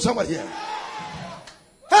communicating with somebody here?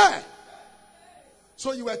 Hey!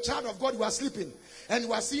 So you were a child of God, you were sleeping, and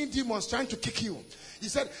you are seeing demons trying to kick you. He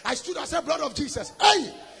said, I stood and said, blood of Jesus.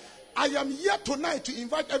 Hey! I am here tonight to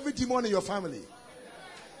invite every demon in your family.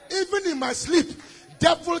 Even in my sleep,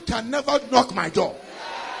 devil can never knock my door.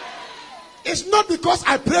 It's not because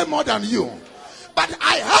I pray more than you, but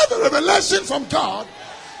I have a revelation from God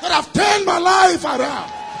that have turned my life around.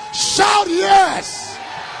 Shout yes.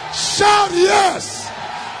 Shout yes.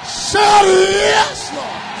 Shout yes,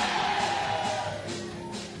 Lord.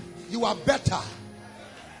 You are better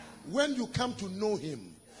when you come to know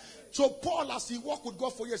him. So Paul, as he walked with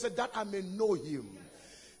God for years, said that I may know him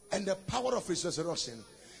and the power of his resurrection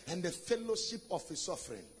and the fellowship of his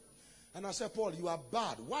suffering. And I said, Paul, you are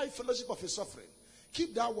bad. Why fellowship of his suffering?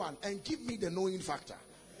 Keep that one and give me the knowing factor.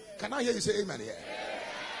 Can I hear you say amen here?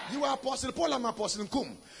 You are Apostle Paul, I'm Apostle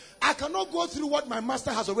Nkum. I cannot go through what my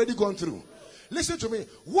master has already gone through. Listen to me.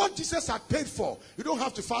 What Jesus had paid for, you don't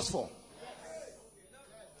have to fast for.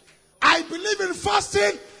 I believe in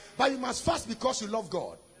fasting, but you must fast because you love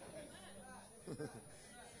God.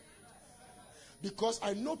 Because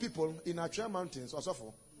I know people in Achia Mountains,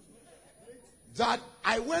 also that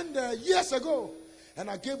I went there years ago and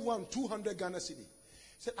I gave one 200 Ghana cedi.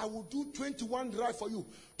 Said, I will do 21 drive for you.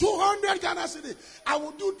 200 Ghana cedi. I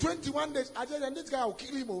will do 21 days. I said, and this guy will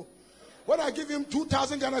kill him. Oh. When I give him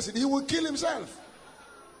 2,000 Ghana cedi, he will kill himself.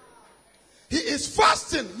 He is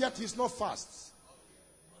fasting, yet he's not fast.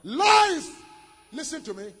 Life, listen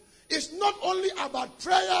to me, it's not only about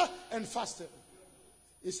prayer and fasting.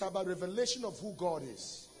 It's about revelation of who God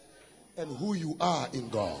is and who you are in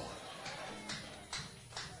God.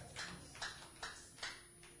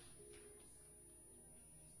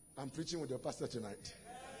 I'm preaching with your pastor tonight.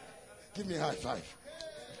 Give me a high five.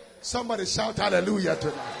 Somebody shout hallelujah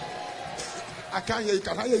tonight. I can't hear you.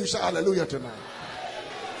 Can I hear you shout hallelujah tonight?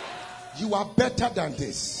 You are better than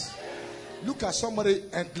this. Look at somebody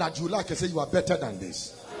and like you like and say you are better than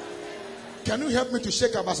this. Can you help me to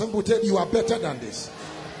shake up? Some people tell you are better than this.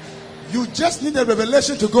 You just need a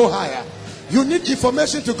revelation to go higher. You need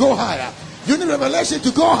information to go higher. You need revelation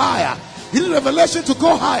to go higher. You need revelation to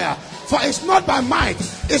go higher. For it's not by might,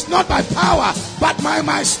 it's not by power, but by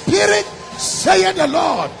my spirit, saith the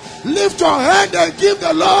Lord. Lift your hand and give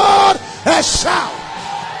the Lord a shout.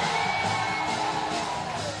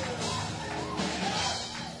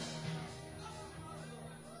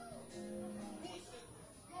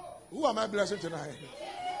 Who am I blessing tonight?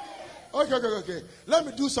 Okay. Let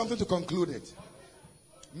me do something to conclude it.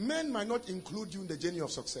 Men might not include you in the journey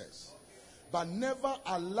of success, but never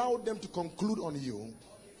allow them to conclude on you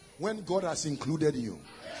when God has included you.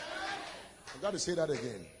 I've got to say that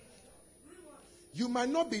again. You might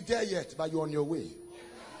not be there yet, but you're on your way.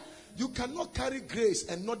 You cannot carry grace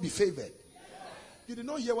and not be favored. You did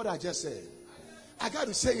not hear what I just said. I got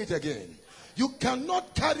to say it again. You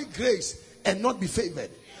cannot carry grace and not be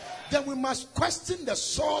favored. Then we must question the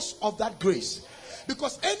source of that grace.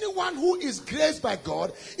 Because anyone who is graced by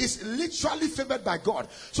God is literally favored by God.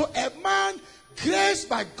 So a man graced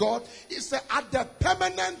by God is at the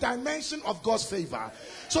permanent dimension of God's favor.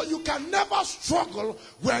 So you can never struggle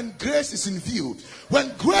when grace is in view.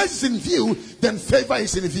 When grace is in view, then favor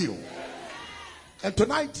is in view. And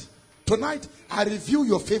tonight, I review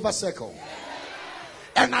your favor circle.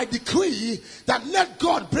 And I decree that let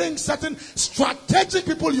God bring certain strategic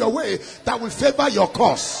people your way that will favor your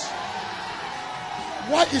cause.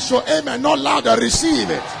 Why is your amen not louder? Receive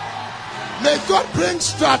it. May God bring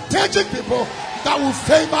strategic people that will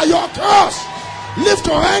favor your cause. Lift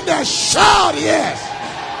your hand and shout yes.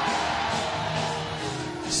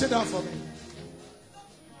 Sit down for me.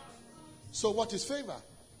 So what is favor?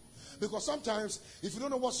 Because sometimes if you don't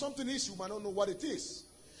know what something is, you might not know what it is.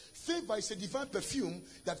 Favor is a divine perfume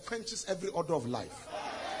that quenches every order of life.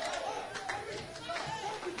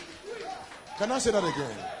 Can I say that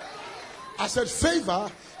again? I said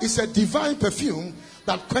favor is a divine perfume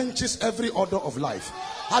that quenches every order of life.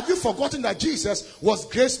 Have you forgotten that Jesus was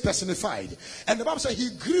grace personified? And the Bible says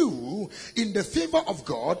he grew in the favor of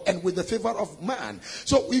God and with the favor of man.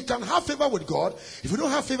 So you can have favor with God. If you don't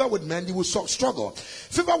have favor with man, you will struggle.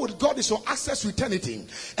 Favor with God is your access to eternity.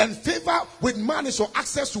 And favor with man is your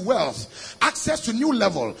access to wealth, access to new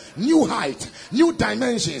level, new height, new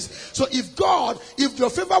dimensions. So if your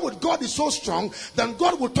favor with God is so strong, then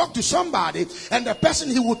God will talk to somebody and the person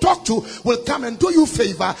he will talk to will come and do you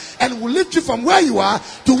favor and will lift you from where you are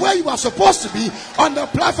to where you are supposed to be on the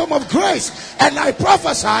platform of grace. And I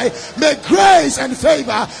prophesy, may grace and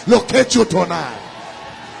favor locate you tonight.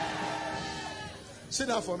 Sit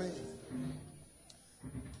down for me.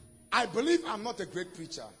 I believe I'm not a great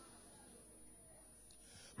preacher,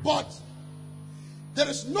 but there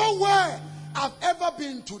is nowhere I've ever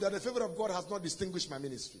been to that the favor of God has not distinguished my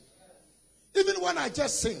ministry. Even when I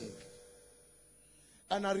just sing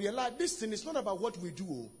and I realize this thing is not about what we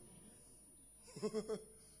do.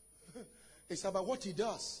 It's about what he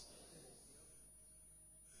does.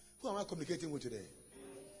 Who am I communicating with today?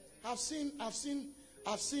 I've seen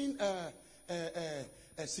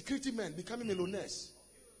security men becoming millionaires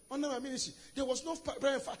under my ministry. There was no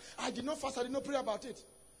prayer. I did not fast. I did not pray about it.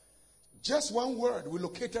 Just one word will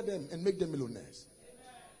locate them and make them millionaires.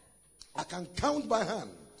 I can count by hand.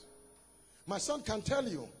 My son can tell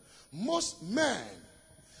you, most men,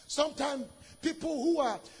 sometimes people who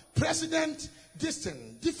are president,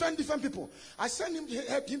 different people. I sent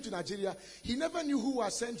him to Nigeria. He never knew who I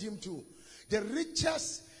sent him to. The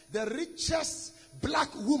richest black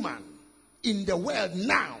woman in the world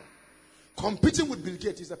now, competing with Bill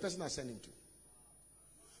Gates, is the person I sent him to.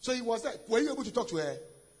 So he was there. Were you able to talk to her?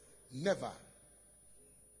 Never.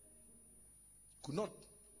 Could not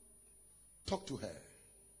talk to her.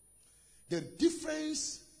 The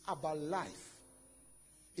difference about life,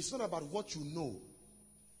 it's not about what you know.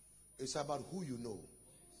 It's about who you know.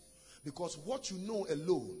 Because what you know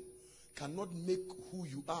alone cannot make who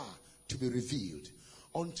you are to be revealed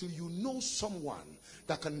until you know someone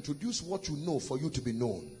that can introduce what you know for you to be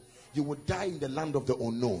known. You will die in the land of the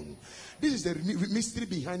unknown. This is the mystery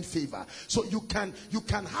behind favor. So you can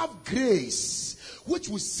have grace which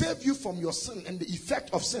will save you from your sin and the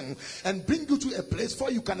effect of sin and bring you to a place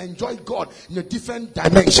where you can enjoy God in a different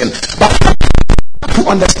dimension. But what you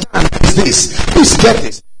understand is this. Please get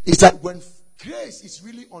this. Is that when grace is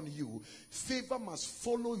really on you, favor must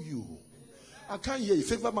follow you. I can't hear you.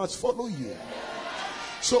 Favor must follow you.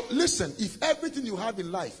 So listen, if everything you have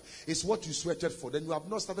in life is what you sweated for, then you have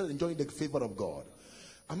not started enjoying the favor of God.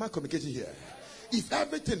 Am I communicating here? If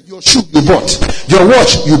everything, your shoe you bought, your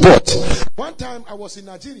watch you bought. One time I was in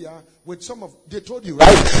Nigeria with some of, they told you,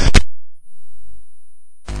 right?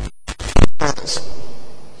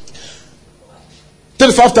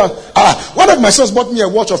 One of my sons bought me a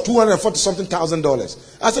watch of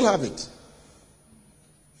 $240,000. I still have it.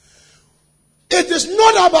 It is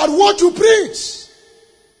not about what you preach.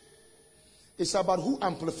 It's about who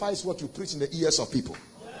amplifies what you preach in the ears of people.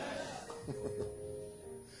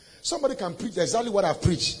 Somebody can preach exactly what I've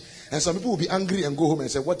preached, and some people will be angry and go home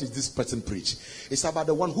and say, what is this person preach? It's about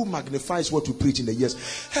the one who magnifies what you preach in the ears.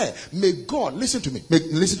 Hey, may God, listen to me.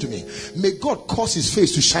 May God cause his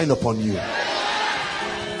face to shine upon you.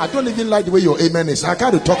 I don't even like the way your amen is. I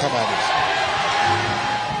can't talk about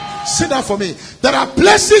it. Sit down for me. There are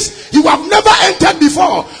places you have never entered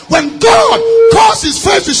before. When God causes his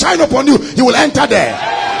face to shine upon you, you will enter there.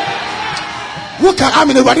 Who can I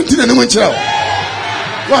mean everybody to the new child?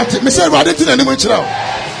 What? Me say everybody to the new child.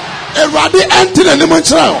 Everybody enter the new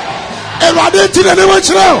child. Everybody to the new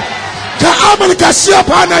child. Can I mean can see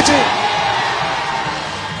upon that?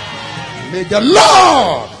 May the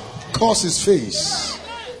Lord cause his face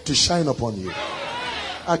to shine upon you.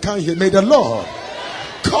 I can't hear. May the Lord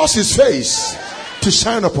cause his face to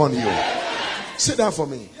shine upon you. Sit down for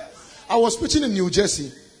me. I was preaching in New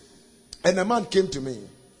Jersey, and a man came to me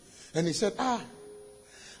and he said,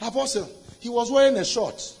 Apostle, he was wearing a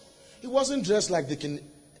short. He wasn't dressed like Deacon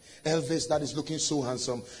Elvis that is looking so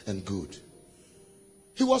handsome and good.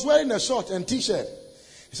 He was wearing a short and t-shirt.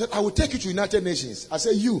 He said, I will take you to United Nations. I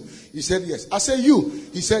said, you. He said, yes. I said, you.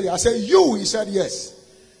 He said, yes. I said, you. He said, yes.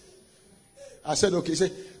 I said, okay. He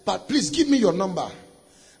said, but please give me your number.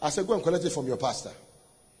 I said, go and collect it from your pastor.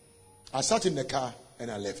 I sat in the car and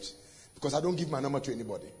I left. Because I don't give my number to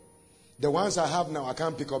anybody. The ones I have now, I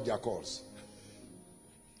can't pick up their calls.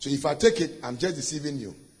 So if I take it, I'm just deceiving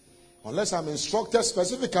you. Unless I'm instructed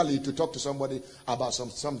specifically to talk to somebody about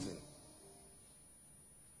something.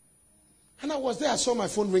 And I was there, I saw my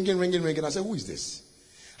phone ringing. I said, who is this?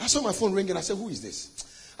 I saw my phone ringing. I said, who is this?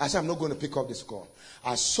 I said, I'm not going to pick up this call.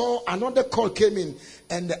 I saw another call came in,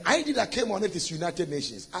 and the ID that came on it is United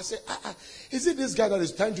Nations. I said, is it this guy that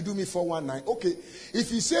is trying to do me 419? Okay, if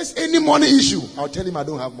he says any money issue, I'll tell him I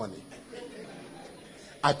don't have money.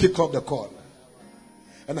 I pick up the call.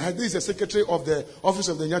 And I had this, the secretary of the office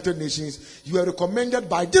of the United Nations. You are recommended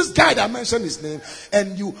by this guy that mentioned his name,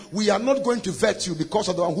 and we are not going to vet you because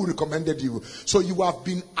of the one who recommended you. So you have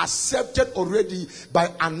been accepted already by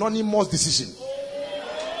anonymous decision.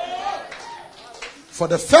 For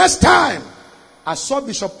the first time, I saw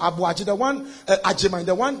Bishop Abuaji,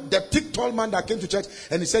 the thick tall man that came to church,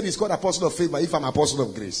 and he said he's called Apostle of Favor if I'm Apostle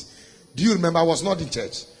of Grace. Do you remember? I was not in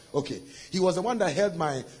church. Okay. He was the one that held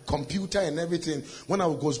my computer and everything when I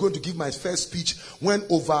was going to give my first speech, when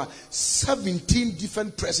over 17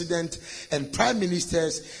 different presidents and prime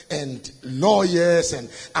ministers and lawyers and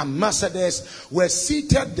ambassadors were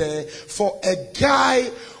seated there for a guy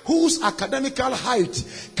whose academical height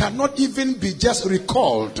cannot even be just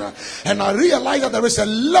recalled. And I realized that there is a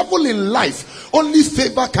level in life only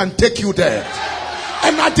favor can take you there.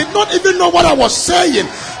 And I did not even know what I was saying.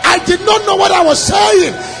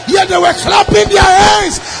 Yet they were clapping their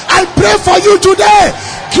hands. I pray for you today.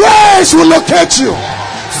 Grace will locate you.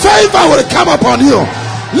 Favor will come upon you.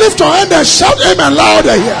 Lift your hand and shout amen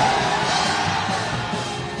louder here.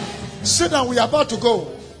 Sit down. We are about to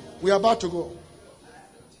go.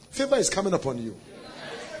 Favor is coming upon you.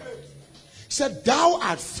 He said, thou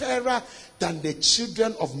art fairer than the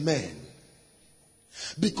children of men,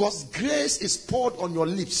 because grace is poured on your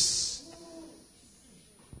lips.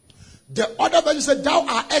 The other version said, thou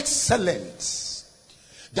art excellent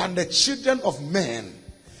than the children of men.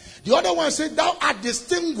 The other one said, thou art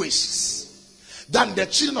distinguished than the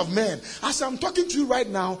children of men. As I'm talking to you right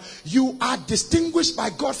now, you are distinguished by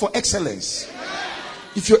God for excellence.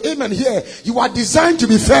 If you're amen here, you are designed to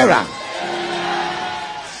be fairer.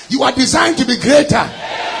 You are designed to be greater.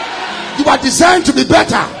 You are designed to be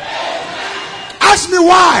better. Ask me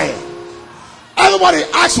why. Everybody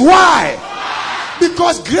asks why?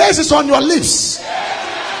 Because grace is on your lips.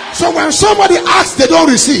 So when somebody asks, they don't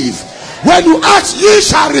receive. When you ask, you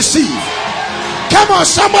shall receive. Come on,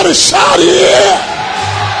 somebody shout here.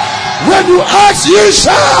 When you ask, you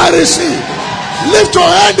shall receive. Lift your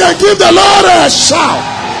hand and give the Lord a shout.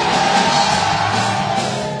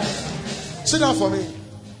 Sit down for me.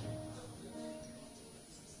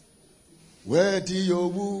 Where do you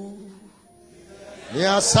woo?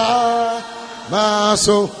 Niasa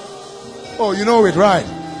maso. Oh, you know it, right?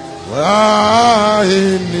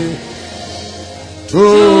 Wahini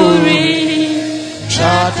Turi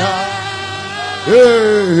Chata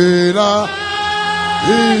Ela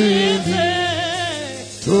Indi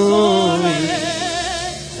Turi.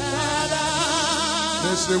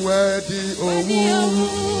 Let's say where the owu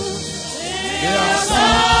Niasa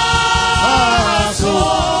maso.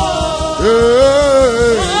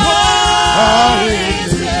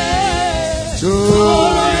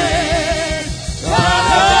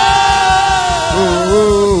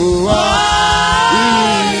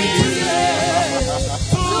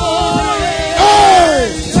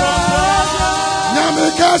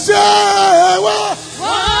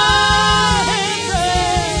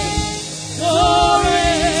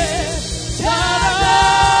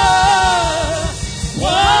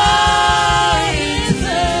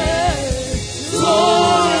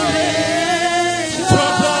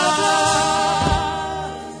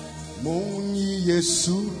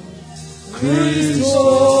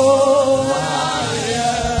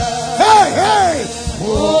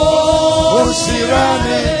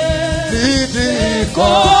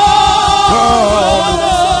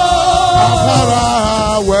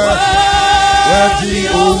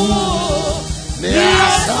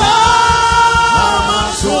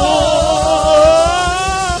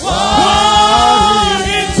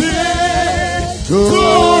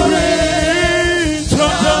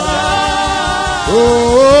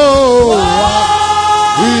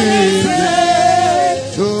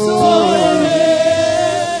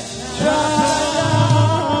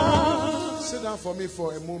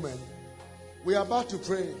 For a moment, we are about to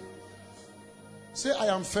pray. Say, I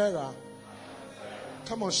am fairer.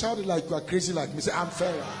 Come on, shout it like you are crazy like me. Say, I'm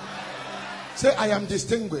fairer. Say, I am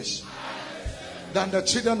distinguished than the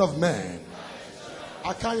children of men.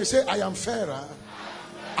 Can you say, I am fairer?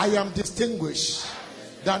 I am distinguished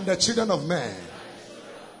than the children of men.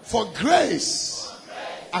 For grace,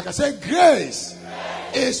 I can say, grace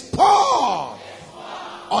is poured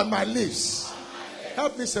on my lips.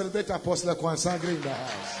 Help me celebrate Apostle Kwansagri in the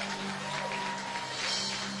house.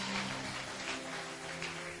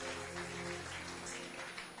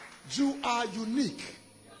 You are unique.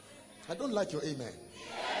 I don't like your amen.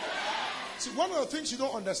 See, one of the things you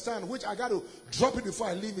don't understand, which I got to drop it before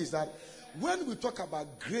I leave, is that when we talk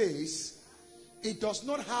about grace, it does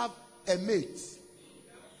not have a mate.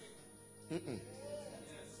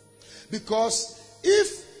 Because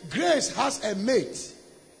if grace has a mate,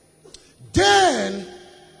 then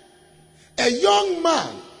a young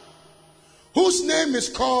man whose name is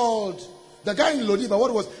called, the guy in Lodiba,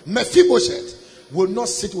 what was Mephibosheth, will not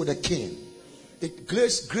sit with a king.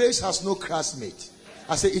 Grace has no classmate.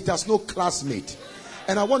 I say it has no classmate.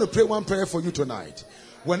 And I want to pray one prayer for you tonight.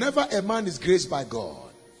 Whenever a man is graced by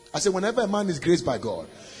God, I say whenever a man is graced by God,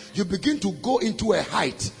 you begin to go into a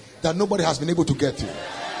height that nobody has been able to get to.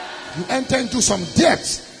 You enter into some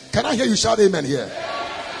depths. Can I hear you shout amen here?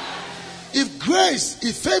 If grace,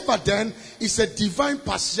 if favor then is a divine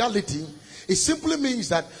partiality, it simply means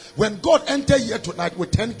that when God enters here tonight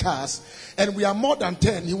with 10 cars and we are more than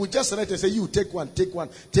 10, he will just select and say, you take one, take one,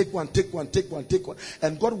 take one, take one, take one, take one.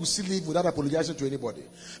 And God will still live without apologizing to anybody.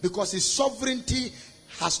 Because his sovereignty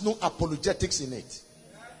has no apologetics in it.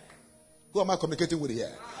 Who am I communicating with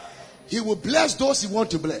here? He will bless those he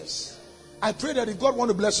wants to bless. I pray that if God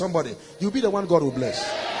wants to bless somebody, you'll be the one God will bless.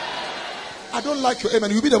 I don't like your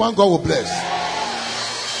amen. You'll be the one God will bless.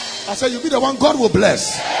 I said, you'll be the one God will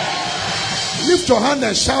bless. Lift your hand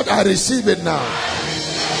and shout, I receive it now.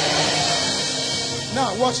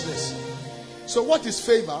 Now, watch this. So, what is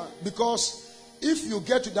favor? Because if you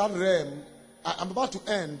get to that realm, I'm about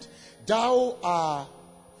to end. Thou art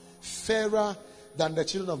fairer than the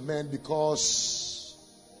children of men, because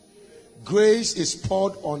grace is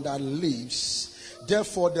poured on thy lips.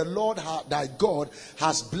 Therefore, the Lord thy God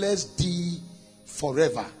has blessed thee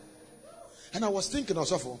forever. And I was thinking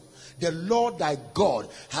also, the Lord thy God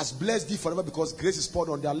has blessed thee forever because grace is poured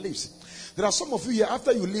on their lips. There are some of you here,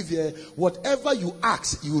 after you leave here, whatever you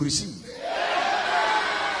ask, you receive.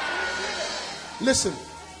 Listen,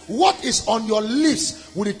 what is on your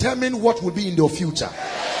lips will determine what will be in your future.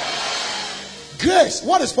 Grace,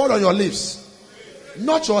 what is poured on your lips?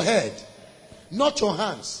 Not your head, not your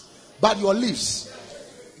hands, but your lips.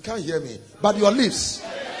 You can't hear me, but your lips.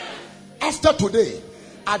 After today,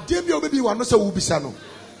 I dare you, baby, you are not so ubisano.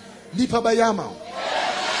 Nipa bayama.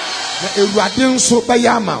 Na eruadin so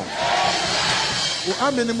bayama. O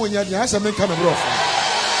amene mo nya dia asa men ka me bro.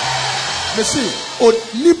 Me see, o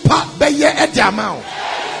nipa baye e dia ma o.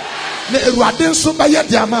 Na eruadin so baye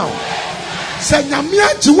dia ma o. Se nyame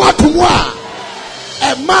anti watomo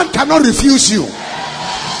a man cannot refuse you.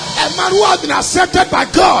 A man who has been accepted by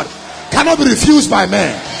God cannot be refused by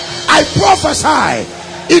men. I prophesy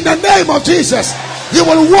in the name of Jesus, you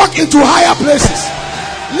will walk into higher places.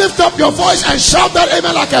 Lift up your voice and shout that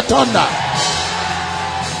amen like a thunder.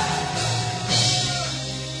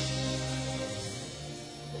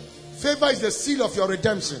 Favor is the seal of your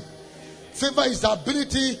redemption. Favor is the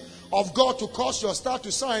ability of God to cause your star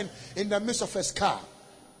to shine in the midst of a scar.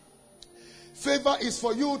 Favor is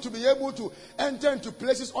for you to be able to enter into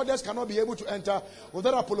places others cannot be able to enter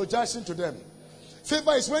without apologizing to them.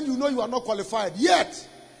 Favor is when you know you are not qualified, yet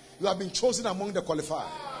you have been chosen among the qualified.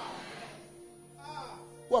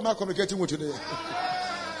 Who am I communicating with today?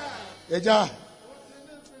 Eja.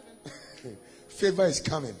 Favor is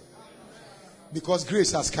coming because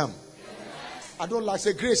grace has come. I don't like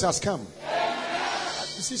say grace has come.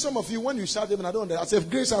 You see, some of you, when you shout them, I don't. I say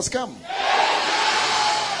grace has come.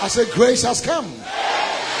 I say grace has come.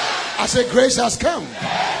 I say grace has come.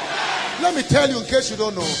 Let me tell you in case you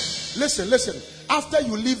don't know. Listen. After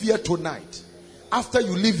you leave here tonight,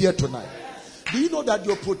 do you know that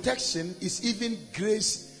your protection is even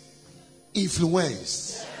grace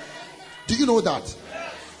influenced? Do you know that?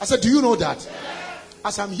 I said, do you know that?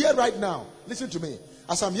 As I'm here right now, listen to me.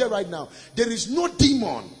 As I'm here right now, there is no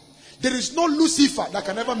demon, there is no Lucifer that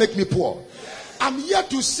can ever make me poor. I'm here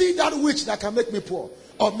to see that witch that can make me poor,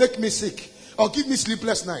 or make me sick, or give me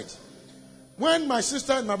sleepless night. When my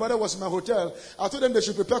sister and my brother was in my hotel, I told them they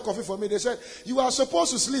should prepare coffee for me. They said, you are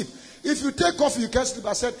supposed to sleep. If you take coffee, you can't sleep.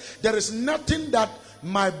 I said, there is nothing that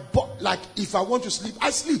like if I want to sleep,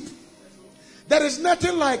 I sleep. There is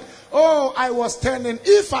nothing like, oh, I was turning.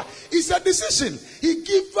 It's a decision. He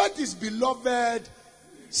giveth his beloved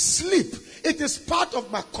sleep. It is part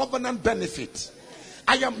of my covenant benefit.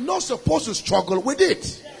 I am not supposed to struggle with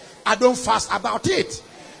it. I don't fast about it.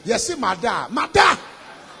 Yes, see, Mada.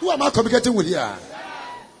 Who am I communicating with here?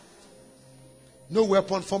 No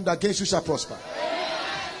weapon formed against you shall prosper.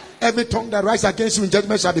 Every tongue that rises against you in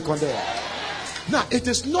judgment shall be condemned. Now, it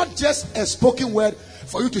is not just a spoken word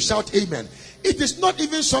for you to shout amen. It is not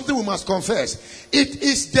even something we must confess. It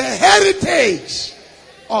is the heritage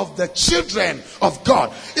of the children of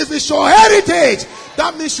God. If it's your heritage,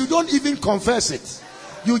 that means you don't even confess it.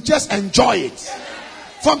 You just enjoy it.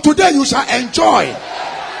 From today, you shall enjoy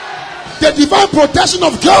the divine protection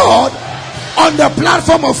of God on the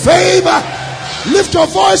platform of favor. Lift your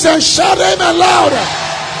voice and shout amen louder.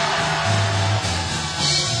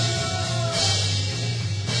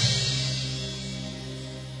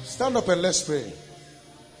 Stand up and let's pray.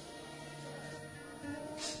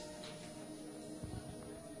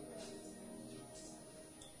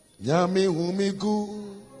 Nyami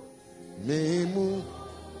humigu memu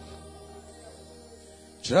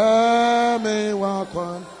chame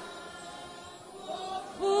wakwan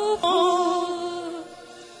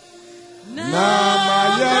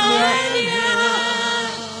namayanya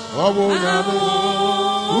obo nyamu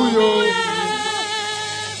uyo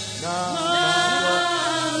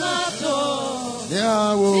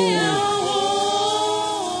nyawo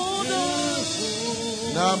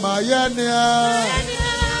namayanya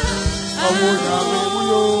obo nyamu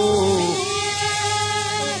uyo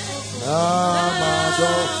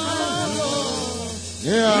namado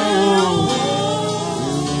nyawo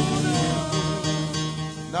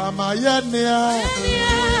namayanya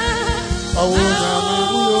obo nyamu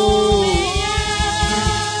uyo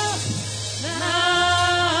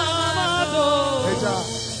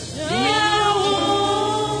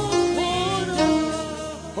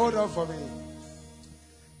Hold on for me.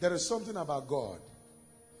 There is something about God.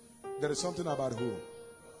 There is something about who?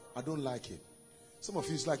 I don't like it. Some of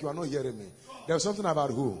you, it's like you are not hearing me. There is something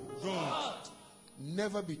about who? God.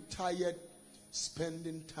 Never be tired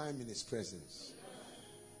spending time in His presence.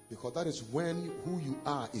 Because that is when who you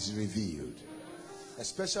are is revealed.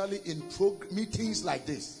 Especially in meetings like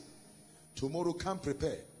this. Tomorrow, come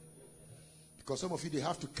prepared. Because some of you, they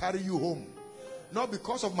have to carry you home. Not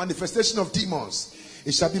because of manifestation of demons.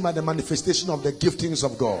 It shall be by the manifestation of the giftings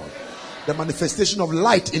of God. The manifestation of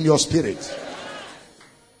light in your spirit.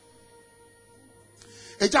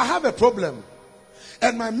 I have a problem.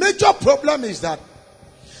 And my major problem is that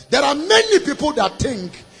there are many people that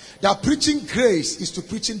think That preaching grace is to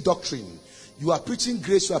preaching doctrine. You are preaching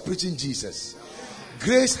grace, you are preaching Jesus.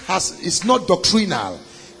 Grace is not doctrinal,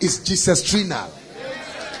 it's Jesus-trinal.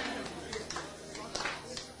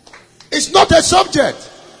 It's not a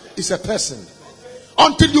subject, it's a person.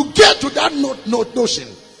 Until you get to that notion,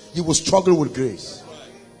 you will struggle with grace.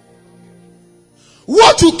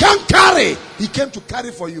 What you can't carry, he came to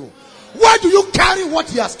carry for you. Why do you carry what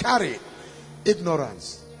he has carried?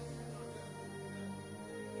 Ignorance.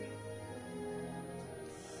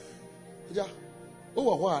 Yeah.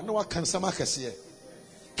 Oh, wow. No, I can't say.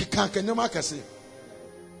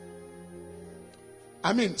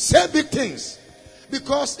 I mean, say big things.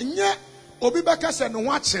 Because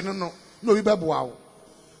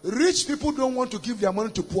rich people don't want to give their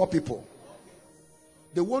money to poor people.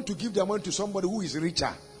 They want to give their money to somebody who is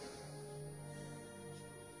richer.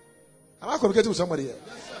 Am I communicating with somebody here?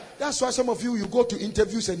 That's why some of you go to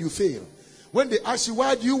interviews and you fail. When they ask you,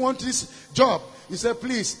 why do you want this job? You say,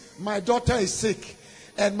 please, my daughter is sick.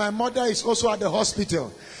 And my mother is also at the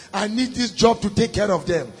hospital. I need this job to take care of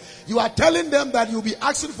them. You are telling them that you'll be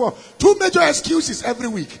asking for 2 major excuses every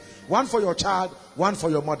week. One for your child, one for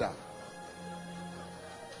your mother.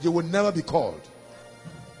 You will never be called.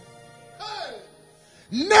 Hey.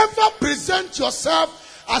 Never present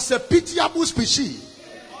yourself as a pitiable species.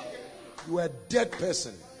 You are a dead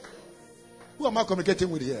person. Who am I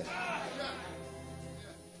communicating with here?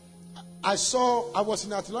 I was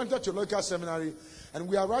in Atlanta Theological Seminary, and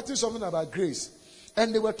we are writing something about grace.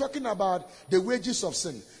 And they were talking about the wages of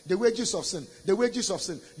sin, the wages of sin, the wages of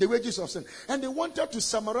sin, the wages of sin. And they wanted to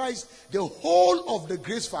summarize the whole of the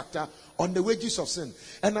grace factor on the wages of sin.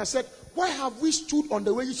 And I said, why have we stood on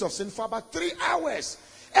the wages of sin for about 3 hours?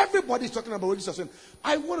 Everybody is talking about wages of sin.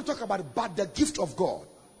 I want to talk about but the gift of God.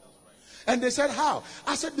 And they said, how?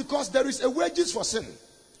 I said, because there is a wages for sin.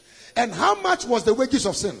 And how much was the wages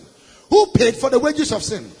of sin? Who paid for the wages of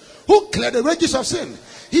sin? Who cleared the wages of sin?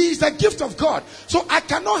 He is the gift of God. So I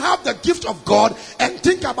cannot have the gift of God and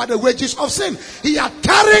think about the wages of sin. He had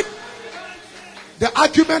carried. The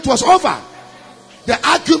argument was over. The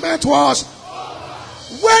argument was,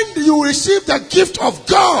 when you receive the gift of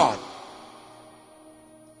God.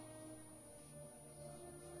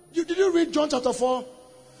 Did you read John chapter 4?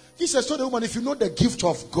 Jesus told the woman, if you know the gift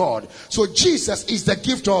of God. So Jesus is the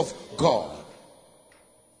gift of God.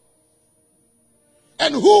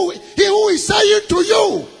 And he who is saying to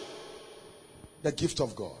you, the gift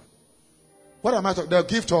of God. What am I talking? The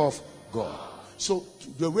gift of God. So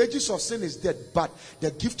the wages of sin is death, but the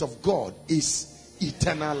gift of God is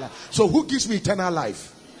eternal life. So who gives me eternal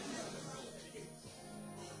life?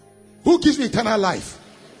 Who gives me eternal life?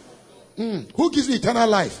 Who gives me eternal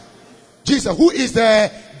life? Jesus, who is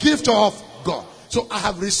the gift of God. So I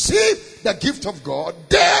have received the gift of God.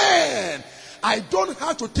 Then I don't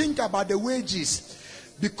have to think about the wages.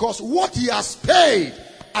 Because what he has paid,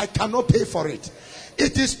 I cannot pay for it.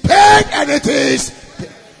 It is paid and it is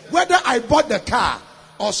paid. Whether I bought the car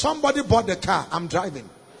or somebody bought the car, I'm driving.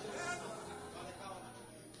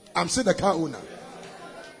 I'm still the car owner.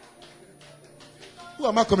 Who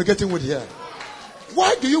am I communicating with here?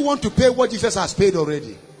 Why do you want to pay what Jesus has paid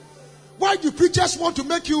already? Why do preachers want to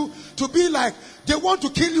make you to be like they want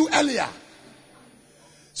to kill you earlier?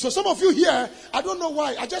 So some of you here, I don't know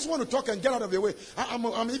why. I just want to talk and get out of the way.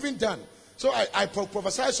 I'm even done. So I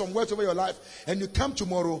prophesy some words over your life. And you come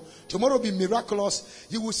tomorrow. Tomorrow will be miraculous.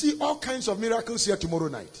 You will see all kinds of miracles here tomorrow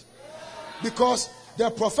night. Because the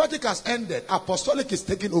prophetic has ended. Apostolic is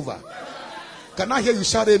taking over. Can I hear you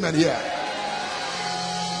shout amen here?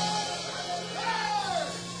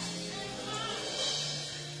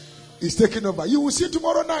 It's taking over. You will see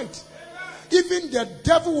tomorrow night. Even the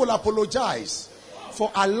devil will apologize for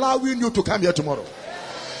allowing you to come here tomorrow.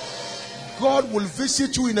 God will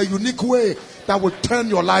visit you in a unique way that will turn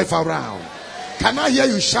your life around. Can I hear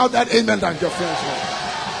you shout that amen and your friends?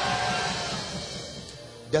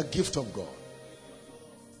 The gift of God.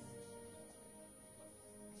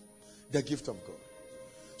 The gift of God.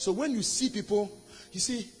 So when you see people, you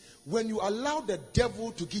see, when you allow the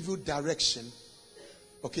devil to give you direction,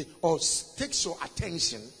 okay, or takes your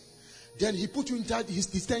attention, then he puts you inside his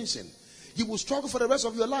detention. You will struggle for the rest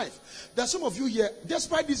of your life. There are some of you here,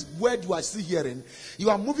 despite this word you are still hearing, you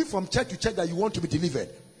are moving from church to church that you want to be delivered.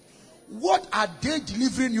 What are they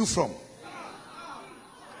delivering you from?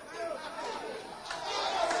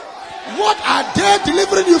 What are they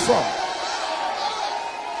delivering you from?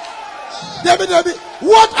 Debbie,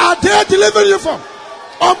 what are they delivering you from?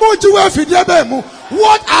 What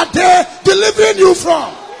are they delivering you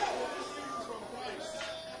from?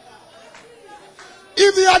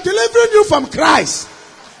 If they are delivering you from Christ,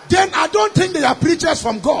 then I don't think they are preachers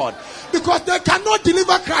from God, because they cannot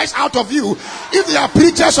deliver Christ out of you if they are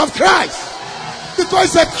preachers of Christ.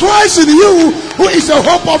 Because the Christ in you who is the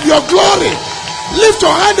hope of your glory. Lift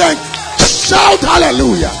your hand and shout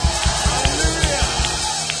hallelujah.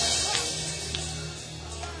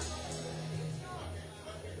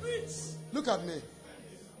 Look at me.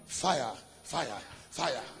 Fire, fire,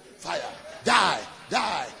 fire, fire. Die,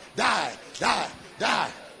 die, die, die,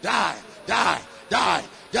 die, die, die, die,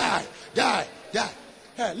 die, die, die.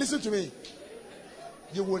 Hey, listen to me.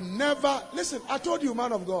 You will never, listen, I told you,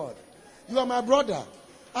 man of God, you are my brother.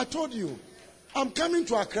 I told you, I'm coming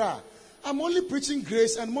to Accra. I'm only preaching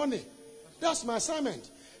grace and money. That's my assignment.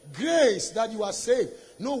 Grace, that you are saved.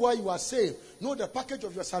 Know why you are saved. Know the package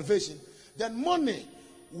of your salvation. Then money,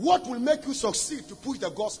 what will make you succeed to push the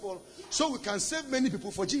gospel so we can save many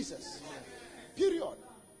people for Jesus. Period.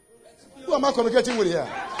 Who am I communicating with here?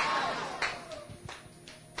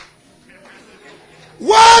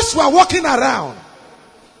 Whilst we are walking around,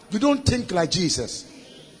 you don't think like Jesus.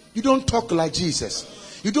 You don't talk like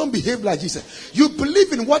Jesus. You don't behave like Jesus. You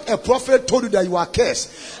believe in what a prophet told you, that you are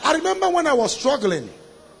cursed. I remember when I was struggling.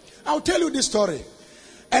 I'll tell you this story.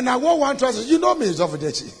 And I wore one trouser. You know me,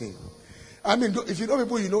 Zovedechi. I mean, if you know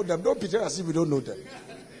people, you know them. Don't pretend as if you don't know them.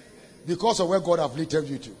 Because of where God has lifted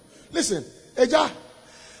you to. Listen, Eja.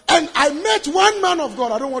 And I met one man of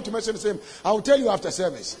God. I don't want to mention his name. I will tell you after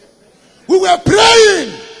service. We were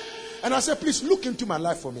praying. And I said, please look into my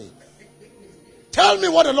life for me. Tell me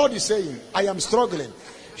what the Lord is saying. I am struggling.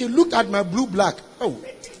 He looked at my blue black. Oh,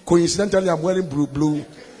 coincidentally, I'm wearing blue.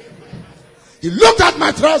 He looked at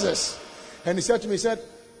my trousers. And he said to me, he said,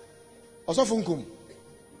 Osofunkum,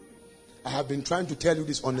 I have been trying to tell you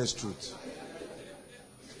this honest truth.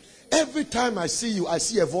 Every time I see you, I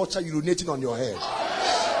see a vulture urinating on your head.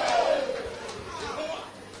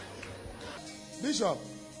 Bishop,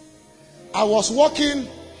 I was walking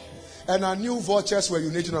and I knew vultures were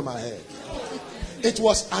urinating on my head. It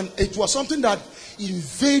was something that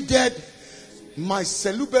invaded my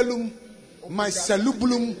cerebellum,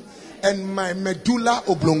 and my medulla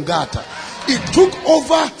oblongata. It took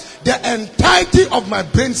over the entirety of my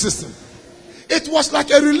brain system. It was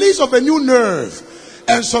like a release of a new nerve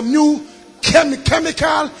and some new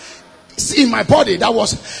chemical in my body. That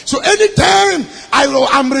was so. Anytime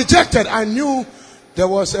I'm rejected, I knew there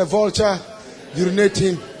was a vulture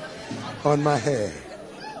urinating on my hair.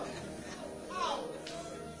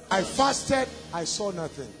 I fasted, I saw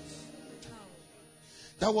nothing.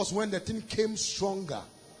 That was when the thing came stronger.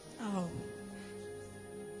 Oh.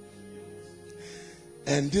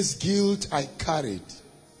 And this guilt I carried.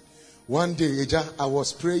 One day, I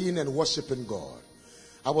was praying and worshiping God.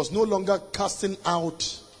 I was no longer casting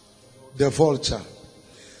out the vulture.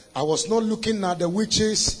 I was not looking at the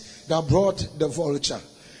witches that brought the vulture,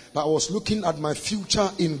 but I was looking at my future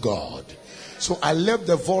in God. So I left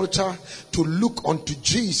the vulture to look unto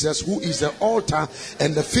Jesus, who is the author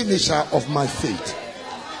and the finisher of my faith.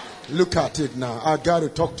 Look at it now. I got to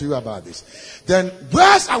talk to you about this. Then,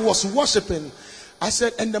 whilst I was worshiping, I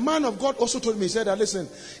said, and the man of God also told me, he said, listen,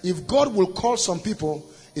 if God will call some people,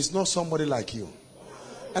 it's not somebody like you.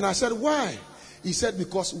 And I said, why? He said,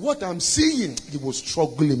 because what I'm seeing, he will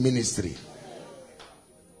struggle in ministry.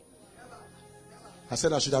 I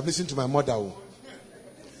said, I should have listened to my mother.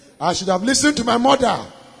 I should have listened to my mother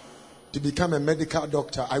to become a medical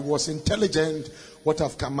doctor. I was intelligent. What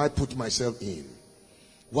have I put myself in?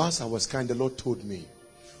 Once I was kind, the Lord told me,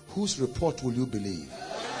 whose report will you believe?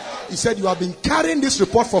 He said, you have been carrying this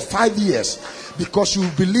report for 5 years because you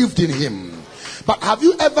believed in him. But have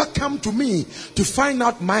you ever come to me to find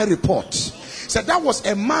out my report? He said, that was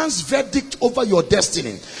a man's verdict over your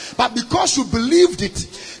destiny. But because you believed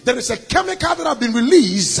it, there is a chemical that has been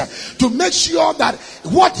released to make sure that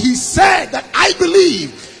what he said that I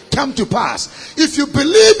believe come to pass. If you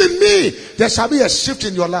believe in me, there shall be a shift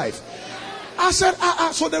in your life. I said,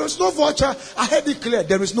 so there is no vulture. I heard it clear.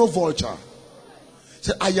 There is no vulture. He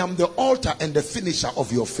said, I am the author and the finisher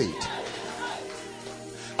of your faith.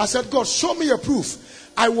 I said, God, show me a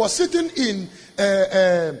proof. I was sitting in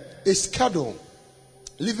Escado,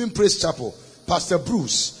 Living Praise Chapel, Pastor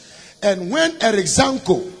Bruce. And when Eric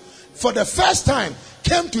Zanko, for the first time,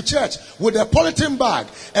 came to church with a polythene bag,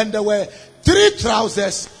 and there were 3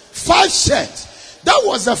 trousers, 5 shirts. That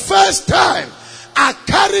was the first time I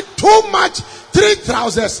carried too much, 3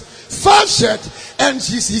 trousers, 5 shirts, and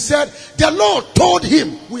he said, the Lord told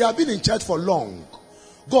him, we have been in church for long.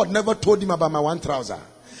 God never told him about my 1 trouser.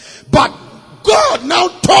 But God now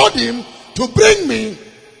told him to bring me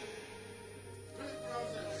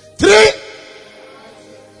 3.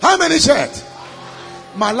 How many shirts?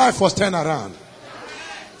 My life was turned around.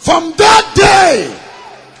 From that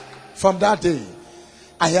day,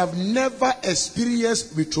 I have never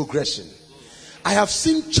experienced retrogression. I have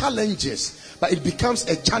seen challenges, but it becomes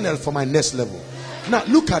a channel for my next level. Now,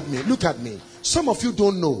 look at me. Some of you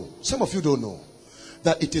don't know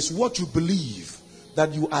that it is what you believe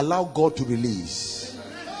that you allow God to release.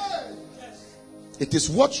 It is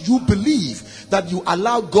what you believe that you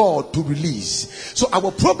allow God to release. So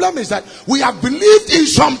our problem is that we have believed in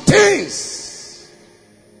some things.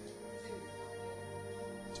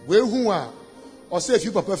 Or say if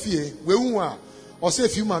you papa fie, or say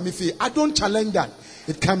if you mami fie. I don't challenge that.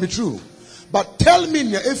 It can be true. But tell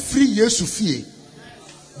me every yesu fie.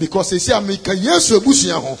 Because they say I'm yesu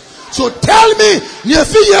ebusia ho. So tell me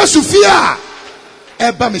every yesu fie.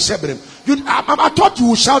 I thought you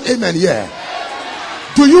would shout amen here.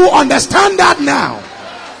 Do you understand that now?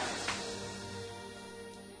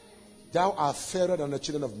 Thou art fairer than the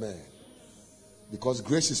children of men, because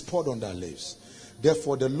grace is poured on thy lips.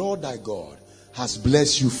 Therefore the Lord thy God has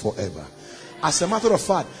blessed you forever. As a matter of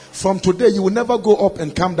fact, from today you will never go up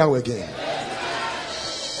and come down again.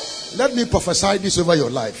 Let me prophesy this over your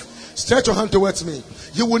life. Stretch your hand towards me.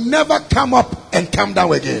 You will never come up and come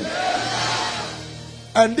down again.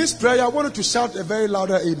 And this prayer, I want you to shout a very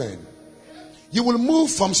louder amen. You will move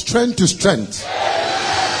from strength to strength,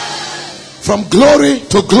 from glory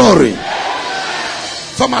to glory,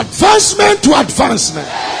 from advancement to advancement,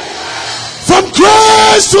 from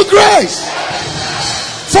grace to grace,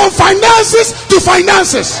 from finances to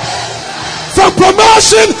finances, from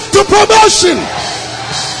promotion to promotion,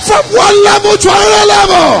 from one level to another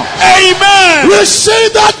level. Amen.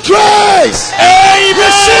 Receive that grace. Amen.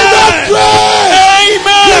 Receive that grace.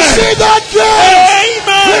 Amen. Receive that grace.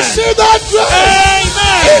 Amen. Receive that grace.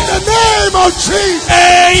 Amen. In the name of Jesus.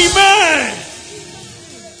 Amen.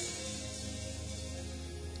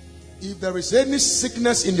 If there is any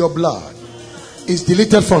sickness in your blood, it's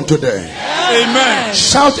deleted from today. Amen.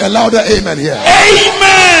 Shout a louder amen here.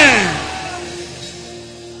 Amen.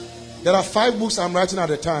 There are 5 books I'm writing at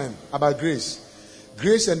a time about grace.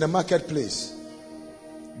 Grace and the Marketplace.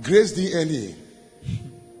 Grace DNA.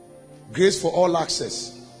 Grace for all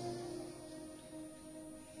access.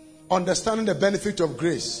 Understanding the benefit of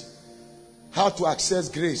grace. How to access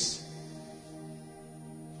grace.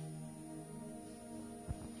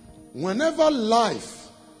 Whenever life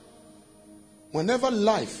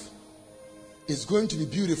is going to be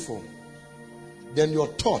beautiful, then your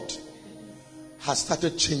thought has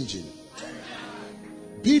started changing.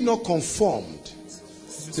 Be not conformed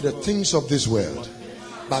to the things of this world,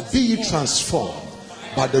 but be ye transformed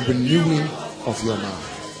by the renewing of your mind.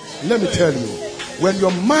 Let me tell you, when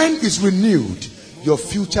your mind is renewed, your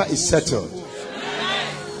future is settled.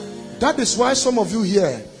 That is why some of you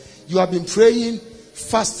here, you have been praying,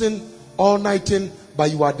 fasting, all nighting, but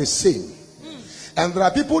you are the same. And there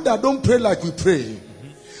are people that don't pray like we pray.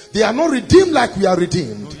 They are not redeemed like we are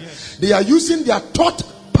redeemed. They are using their thought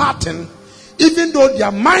pattern, even though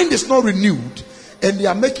their mind is not renewed, and they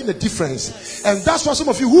are making a difference. And that's why some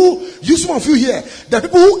of you here, the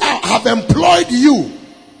people who have employed you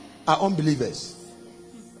are unbelievers.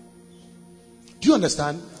 Do you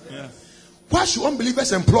understand? Yeah. Why should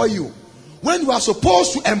unbelievers employ you when you are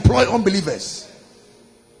supposed to employ unbelievers?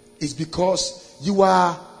 It's because you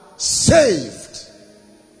are saved,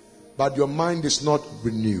 but your mind is not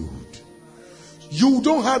renewed. You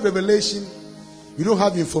don't have revelation, you don't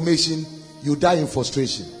have information, you die in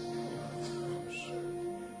frustration.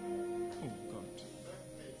 Oh God.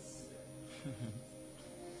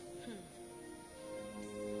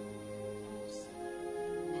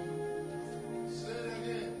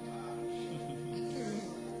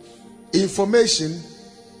 Information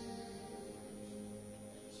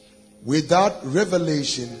without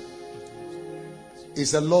revelation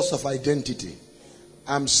is a loss of identity.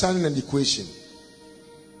 I'm signing an equation.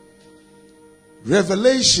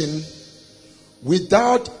 Revelation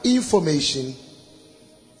without information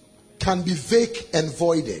can be vague and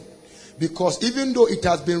voided, because even though it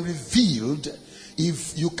has been revealed,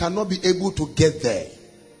 if you cannot be able to get there.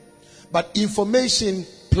 But information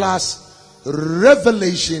plus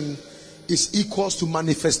revelation is equals to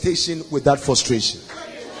manifestation without frustration.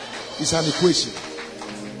 It's an equation.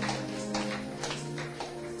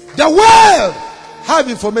 The world have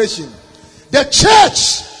information. The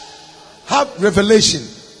church have revelation.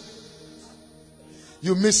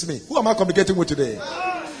 You miss me. Who am I communicating with today?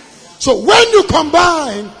 So when you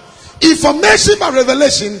combine information by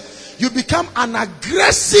revelation, you become an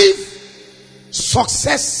aggressive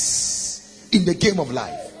success in the game of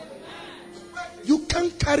life. You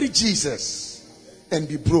can't carry Jesus and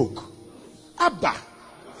be broke. Abba.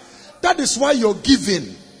 That is why your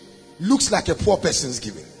giving looks like a poor person's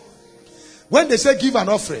giving. When they say give an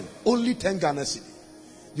offering, only 10 Ghana cedi.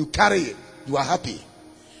 You carry it, you are happy.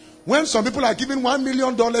 When some people are giving $1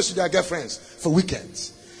 million to their girlfriends for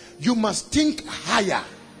weekends, you must think higher.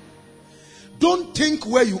 Don't think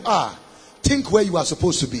where you are, think where you are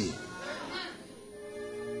supposed to be.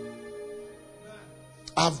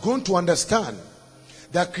 I've grown to understand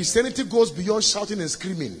that Christianity goes beyond shouting and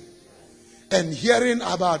screaming and hearing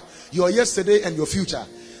about your yesterday and your future.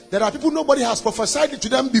 There are people nobody has prophesied to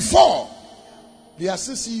them before. They are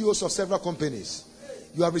still CEOs of several companies.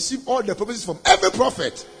 You have received all the prophecies from every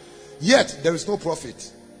prophet, yet there is no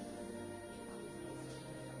profit.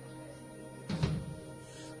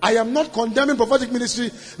 I am not condemning prophetic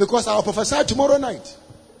ministry because I will prophesy tomorrow night.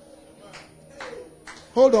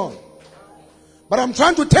 Hold on. But I'm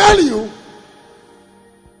trying to tell you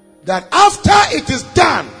that after it is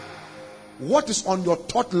done, what is on your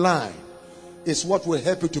thought line is what will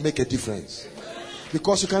help you to make a difference.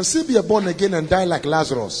 Because you can still be born again and die like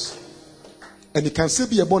Lazarus. And you can still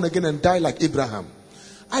be born again and die like Abraham.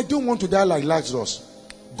 I don't want to die like Lazarus.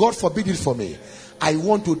 God forbid it for me. I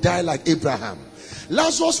want to die like Abraham.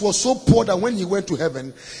 Lazarus was so poor that when he went to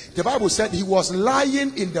heaven, the Bible said he was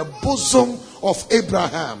lying in the bosom of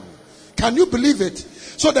Abraham. Can you believe it?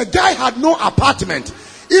 So the guy had no apartment.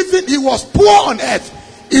 Even he was poor on earth.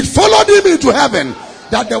 It followed him into heaven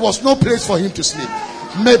that there was no place for him to sleep.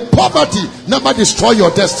 May poverty never destroy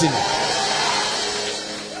your destiny.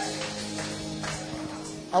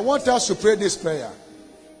 I want us to pray this prayer.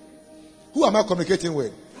 Who am I communicating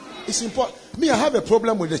with? It's important. Me, I have a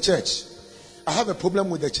problem with the church. I have a problem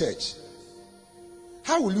with the church.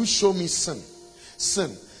 How will you show me sin?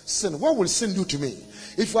 Sin. What will sin do to me?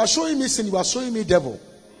 If you are showing me sin, you are showing me devil.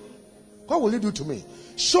 What will you do to me?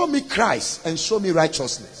 Show me Christ and show me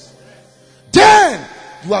righteousness. Then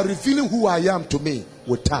you are revealing who I am to me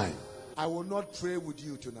with time. I will not pray with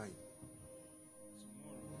you tonight.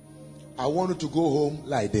 I want you to go home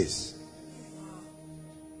like this.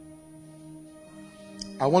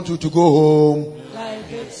 I want you to go home like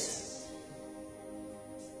this.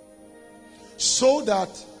 So that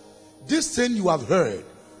this thing you have heard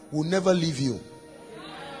will never leave you.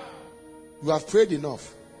 You have prayed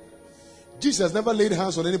enough. Jesus never laid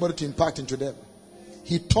hands on anybody to impart into them.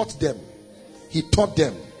 He taught them. He taught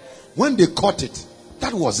them. When they caught it,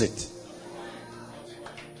 that was it.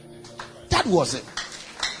 That was it.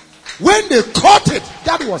 When they caught it,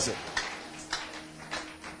 that was it.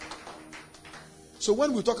 So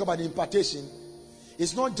when we talk about impartation,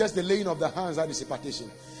 it's not just the laying of the hands that is impartation.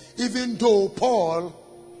 Even though Paul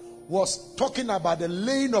was talking about the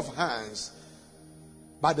laying of hands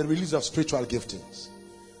by the release of spiritual giftings.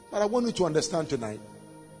 But I want you to understand tonight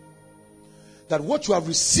that what you have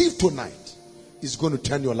received tonight is going to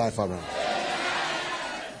turn your life around.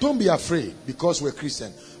 Don't be afraid because we're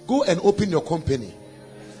Christian. Go and open your company.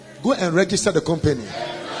 Go and register the company.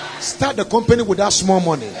 Start the company with that small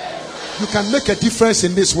money. You can make a difference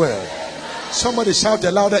in this world. Somebody shout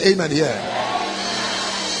a louder amen here.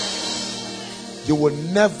 You will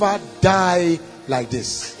never die like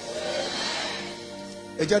this.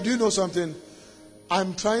 Eja, do you know something?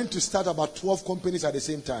 I'm trying to start about 12 companies at the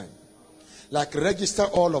same time. Like register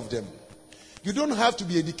all of them. You don't have to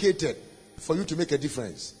be educated for you to make a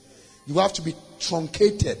difference. You have to be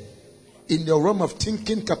truncated in the realm of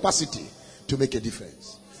thinking capacity to make a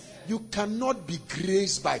difference. You cannot be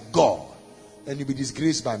graced by God and you'll be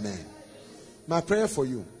disgraced by man. My prayer for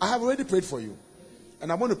you, I have already prayed for you.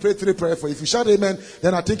 And I'm going to pray 3 prayers for you. If you shout amen,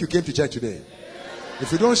 then I think you came to church today.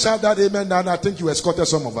 If you don't shout that amen, then I think you escorted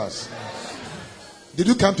some of us. Did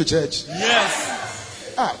you come to church?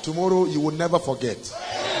 Yes. Tomorrow you will never forget.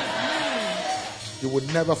 You will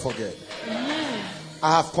never forget.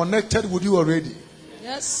 I have connected with you already.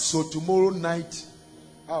 Yes. So tomorrow night,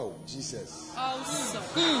 Jesus. Awesome.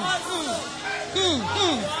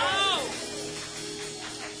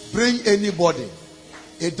 Bring anybody.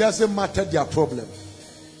 It doesn't matter their problem.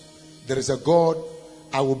 There is a God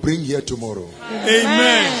I will bring here tomorrow.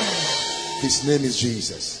 Amen. His name is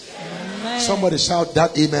Jesus. Amen. Somebody shout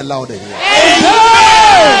that amen louder here. Amen.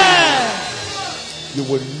 You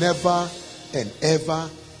will never and ever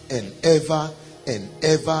and ever and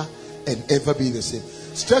ever and ever be the same.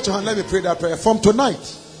 Stretch your hand. Let me pray that prayer. From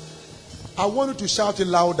tonight, I want you to shout it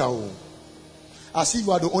louder, as if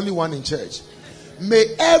you are the only one in church. May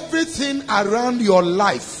everything around your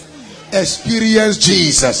life experience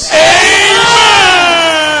Jesus. Amen.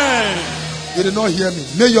 You did not hear me.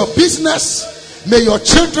 May your business, may your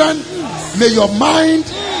children, may your mind,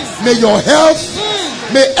 may your health,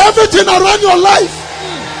 may everything around your life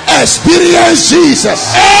experience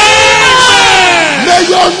Jesus. Amen. May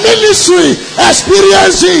your ministry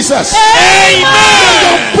experience Jesus. Amen. May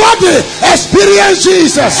your body experience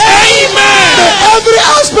Jesus. Amen. May every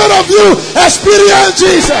aspect of you experience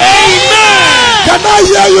Jesus. Amen. Can I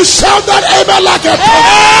hear you shout that amen like a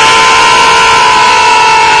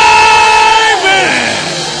Amen.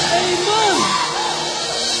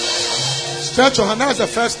 Stretch your hand. That's the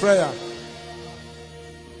first prayer.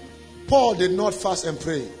 Paul did not fast and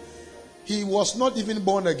pray. He was not even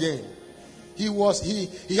born again. He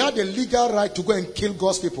had a legal right to go and kill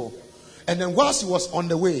God's people. And then whilst he was on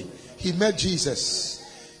the way, he met Jesus.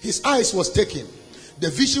 His eyes was taken. The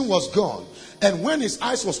vision was gone. And when his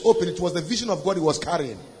eyes was open, it was the vision of God he was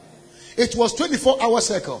carrying. It was 24-hour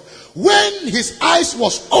cycle. When his eyes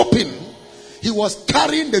was open, he was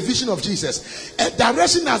carrying the vision of Jesus. A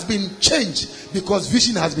direction has been changed because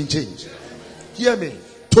vision has been changed. Hear me.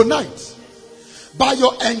 Tonight, by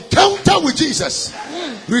your encounter with Jesus,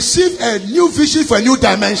 receive a new vision for a new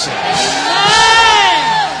dimension.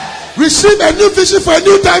 Receive a new vision for a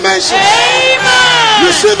new dimension. Amen.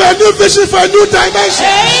 Receive a new vision for a new dimension.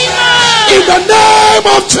 Amen. In the name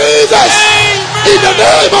of Jesus. In the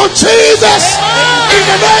name of Jesus. In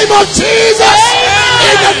the name of Jesus.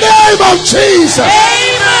 In the name of Jesus.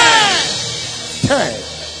 Amen. Third,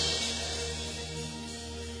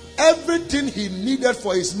 everything he needed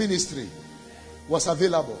for his ministry was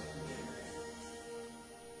available.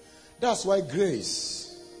 That's why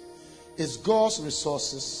grace is God's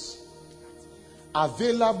resources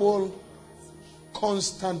available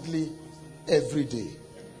constantly every day.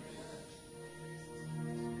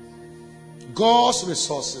 God's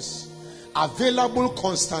resources available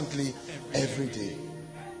constantly every day.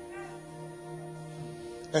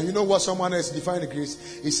 And you know what someone else defined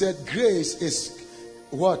grace? He said grace is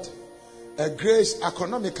what? Grace,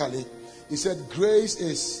 economically, he said grace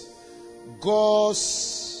is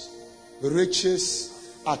God's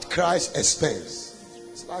riches at Christ's expense.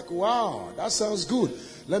 It's like, wow, that sounds good.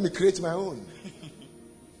 Let me create my own.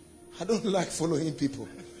 I don't like following people.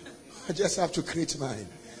 I just have to create mine.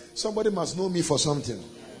 Somebody must know me for something.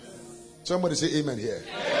 Somebody say amen here.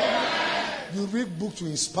 You read books to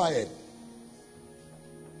inspire,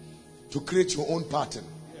 to create your own pattern.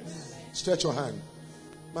 Stretch your hand.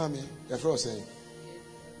 Mommy, the first saying,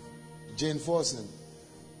 Jane Forsen.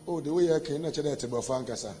 Oh, the way I can not let about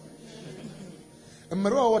Fankasa. And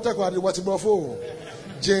Maria, what I call what's about for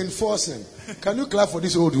Jane Forsen. Can you clap for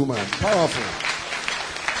this old woman? Powerful.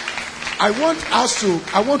 I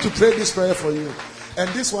want to pray this prayer for you. And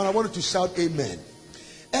this one, I want you to shout amen.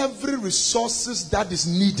 Every resources that is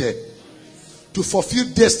needed to fulfill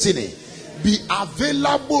destiny be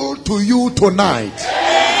available to you tonight.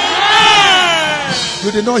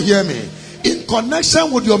 You did not hear me. In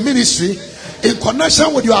connection with your ministry, in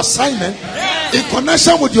connection with your assignment, in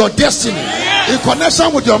connection with your destiny, in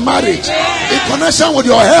connection with your marriage, in connection with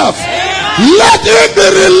your health, let it be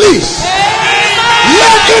released.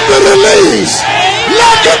 Let it be released.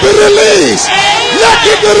 Let it be released. Let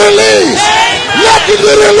it be released. Let it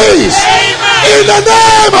be released. In the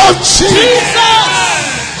name of Jesus.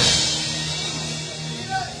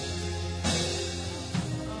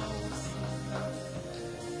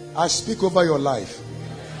 I speak over your life.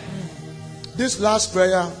 This last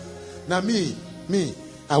prayer, now me,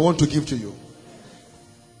 I want to give to you.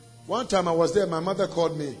 One time I was there, my mother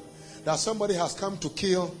called me that somebody has come to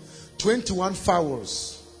kill 21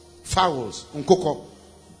 fowls, Nkoko,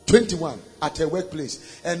 21 at a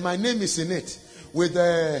workplace, and my name is in it with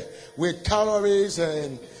calories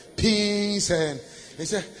and pins, and they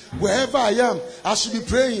said wherever I am, I should be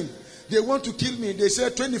praying. They want to kill me. They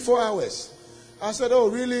said 24 hours. I said, oh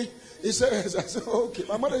really? He said, I said, okay.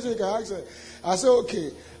 My mother said, I said,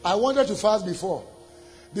 okay. I wanted to fast before.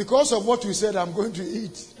 Because of what you said, I'm going to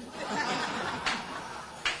eat.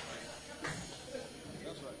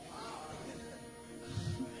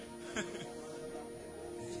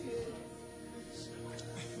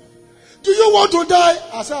 Do you want to die?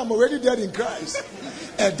 I said, I'm already dead in Christ.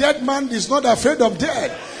 A dead man is not afraid of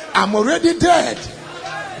death. I'm already dead.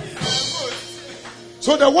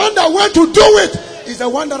 So the one that went to do it is the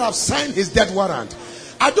one that have signed his death warrant.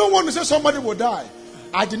 I don't want to say somebody will die.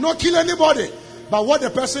 I did not kill anybody. But what the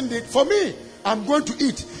person did for me, I'm going to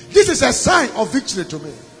eat. This is a sign of victory to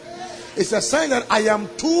me. It's a sign that I am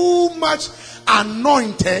too much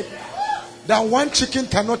anointed that one chicken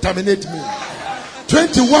cannot terminate me.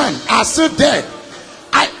 21 are still dead.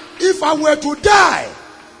 If I were to die,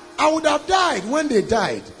 I would have died when they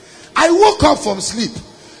died. I woke up from sleep.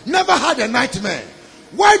 Never had a nightmare.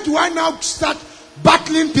 Why do I now start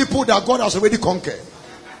battling people that God has already conquered?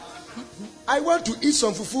 I went to eat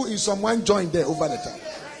some fufu in some wine joint there over the time.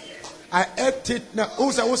 I ate it. Now,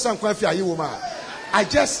 I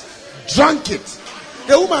just drank it.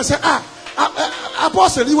 The woman said,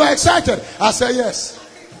 Apostle, you were excited. I said, yes.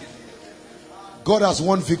 God has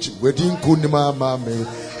won victory.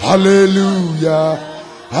 Hallelujah.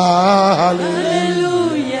 Hallelujah.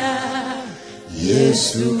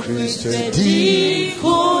 Jesus Christ.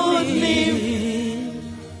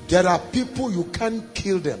 There are people you can't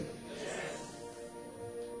kill them.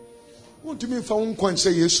 I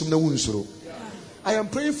am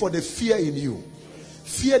praying for the fear in you.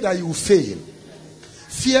 Fear that you will fail.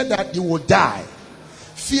 Fear that you will die.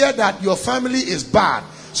 Fear that your family is bad,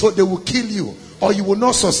 so they will kill you, or you will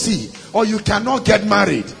not succeed, or you cannot get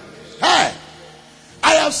married. Hey,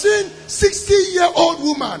 I have seen 60-year-old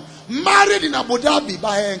woman married in Abu Dhabi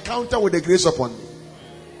by her encounter with the grace upon me.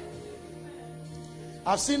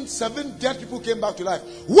 I've seen 7 dead people came back to life.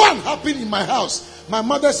 One happened in my house, my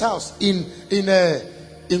mother's house in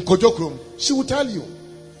Kojokrom. She will tell you.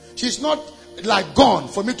 She's not like gone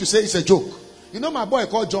for me to say it's a joke. You know my boy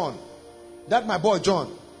called John. That my boy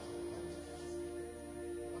John.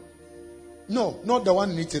 No, not the one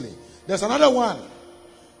in Italy. There's another one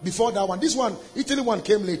before that one. This one, Italy one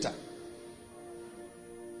came later.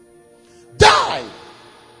 Die!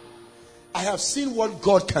 I have seen what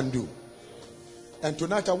God can do. And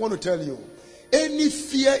tonight I want to tell you, any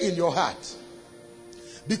fear in your heart,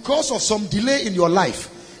 because of some delay in your life,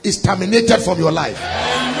 is terminated from your life.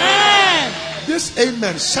 Amen. This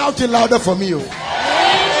amen, shout it louder for me. Amen.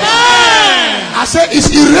 I said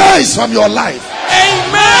it's erased from your life.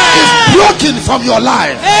 Amen. It's broken from your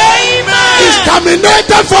life. Amen. It's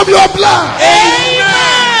terminated from your blood.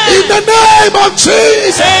 Amen. In the name of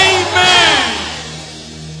Jesus. Amen.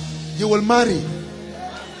 You will marry.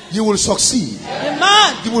 You will succeed.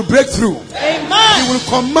 Amen. You will break through. Amen. You will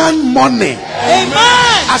command money.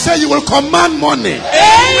 Amen. I said you will command money.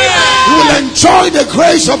 Amen. You will enjoy the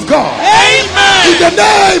grace of God. Amen. In the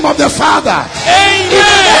name of the Father. Amen. In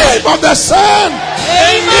the name of the Son.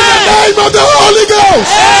 Amen. In the name of the Holy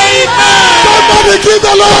Ghost. Amen. Somebody give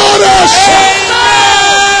the Lord a shout.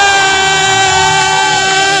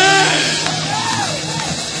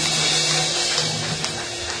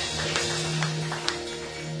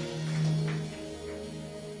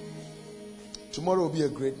 Tomorrow will be a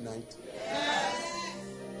great night.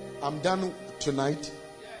 I'm done tonight.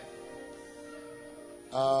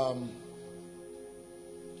 I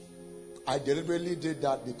deliberately did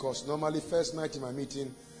that because normally first night in my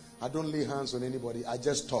meeting, I don't lay hands on anybody. I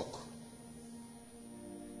just talk.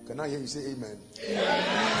 Can I hear you say amen?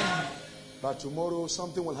 Amen. But tomorrow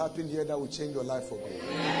something will happen here that will change your life for good.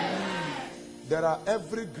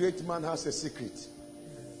 Every great man has a secret.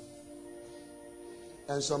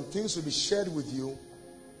 And some things will be shared with you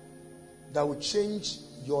that will change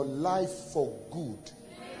your life for good.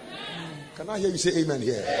 Amen. Can I hear you say amen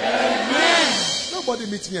here? Amen. Nobody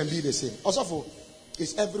meets me and be the same. Also,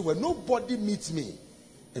 it's everywhere. Nobody meets me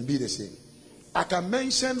and be the same. I can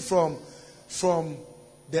mention from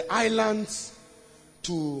the islands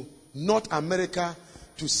to North America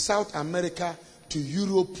to South America to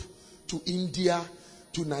Europe to India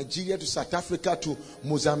to Nigeria to South Africa to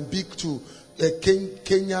Mozambique to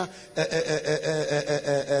Kenya,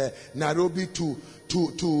 Nairobi to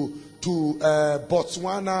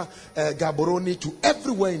Botswana, Gaborone, to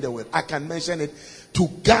everywhere in the world. I can mention it, to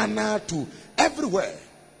Ghana, to everywhere.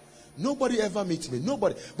 Nobody ever meets me.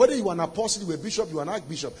 Nobody. Whether you are an apostle, you are a bishop, you are an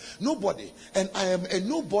archbishop. Nobody. And I am a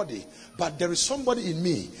nobody. But there is somebody in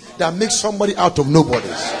me that makes somebody out of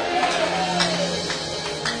nobodies.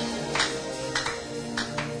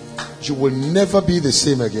 You will never be the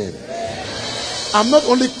same again. I'm not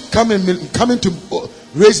only coming to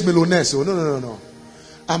raise millionaires. Oh, no.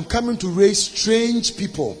 I'm coming to raise strange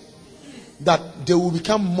people that they will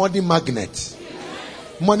become money magnets.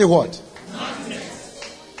 Money what?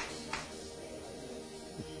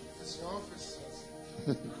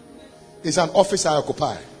 It's an office I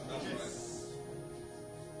occupy.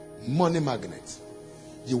 Money magnet.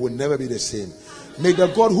 You will never be the same. May the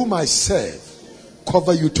God whom I serve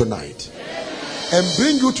cover you tonight and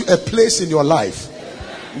bring you to a place in your life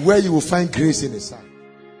where you will find grace in His sight.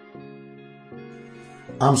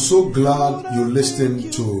 I'm so glad you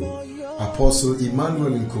listened to Apostle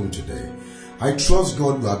Emmanuel Nkum today. I trust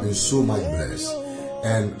God you have been so much blessed.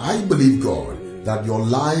 And I believe, God, that your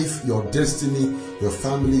life, your destiny, your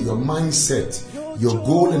family, your mindset, your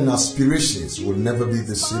goal and aspirations will never be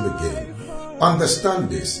the same again. Understand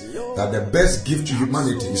this, that the best gift to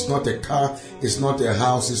humanity is not a car, it's not a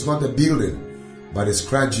house, it's not a building, but it's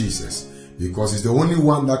Christ Jesus. Because it's the only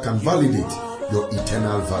one that can validate your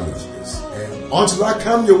eternal values. And until I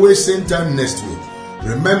come your way same time next week,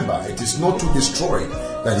 Remember, it is not too destroyed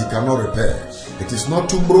that he cannot repair. It is not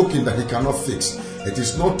too broken that he cannot fix. It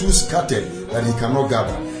is not too scattered that he cannot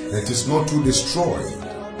gather. And it is not too destroyed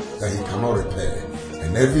that he cannot repair.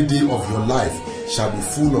 And every day of your life shall be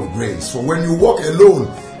full of grace. For when you walk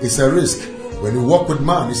alone, it's a risk. When you walk with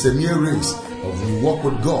man, it's a mere race. But when you walk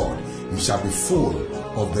with God, you shall be full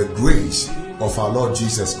of the grace of our Lord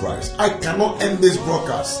Jesus Christ. I cannot end this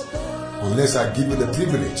broadcast unless I give you the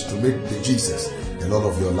privilege to make the Jesus the Lord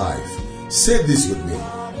of your life. Say this with me.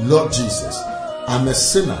 Lord Jesus, I'm a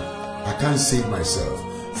sinner. I can't save myself.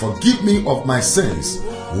 Forgive me of my sins.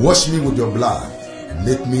 Wash me with your blood and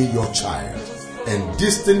make me your child. And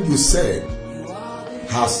this thing you said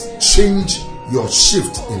has changed your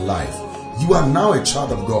shift in life. You are now a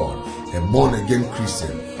child of God, a born-again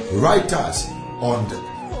Christian. Write us on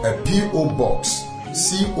a P.O. Box,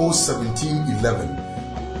 CO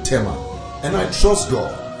 1711, Tema. And I trust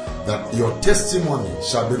God that your testimony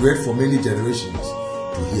shall be read for many generations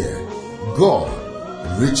to hear. God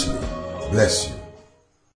richly bless you.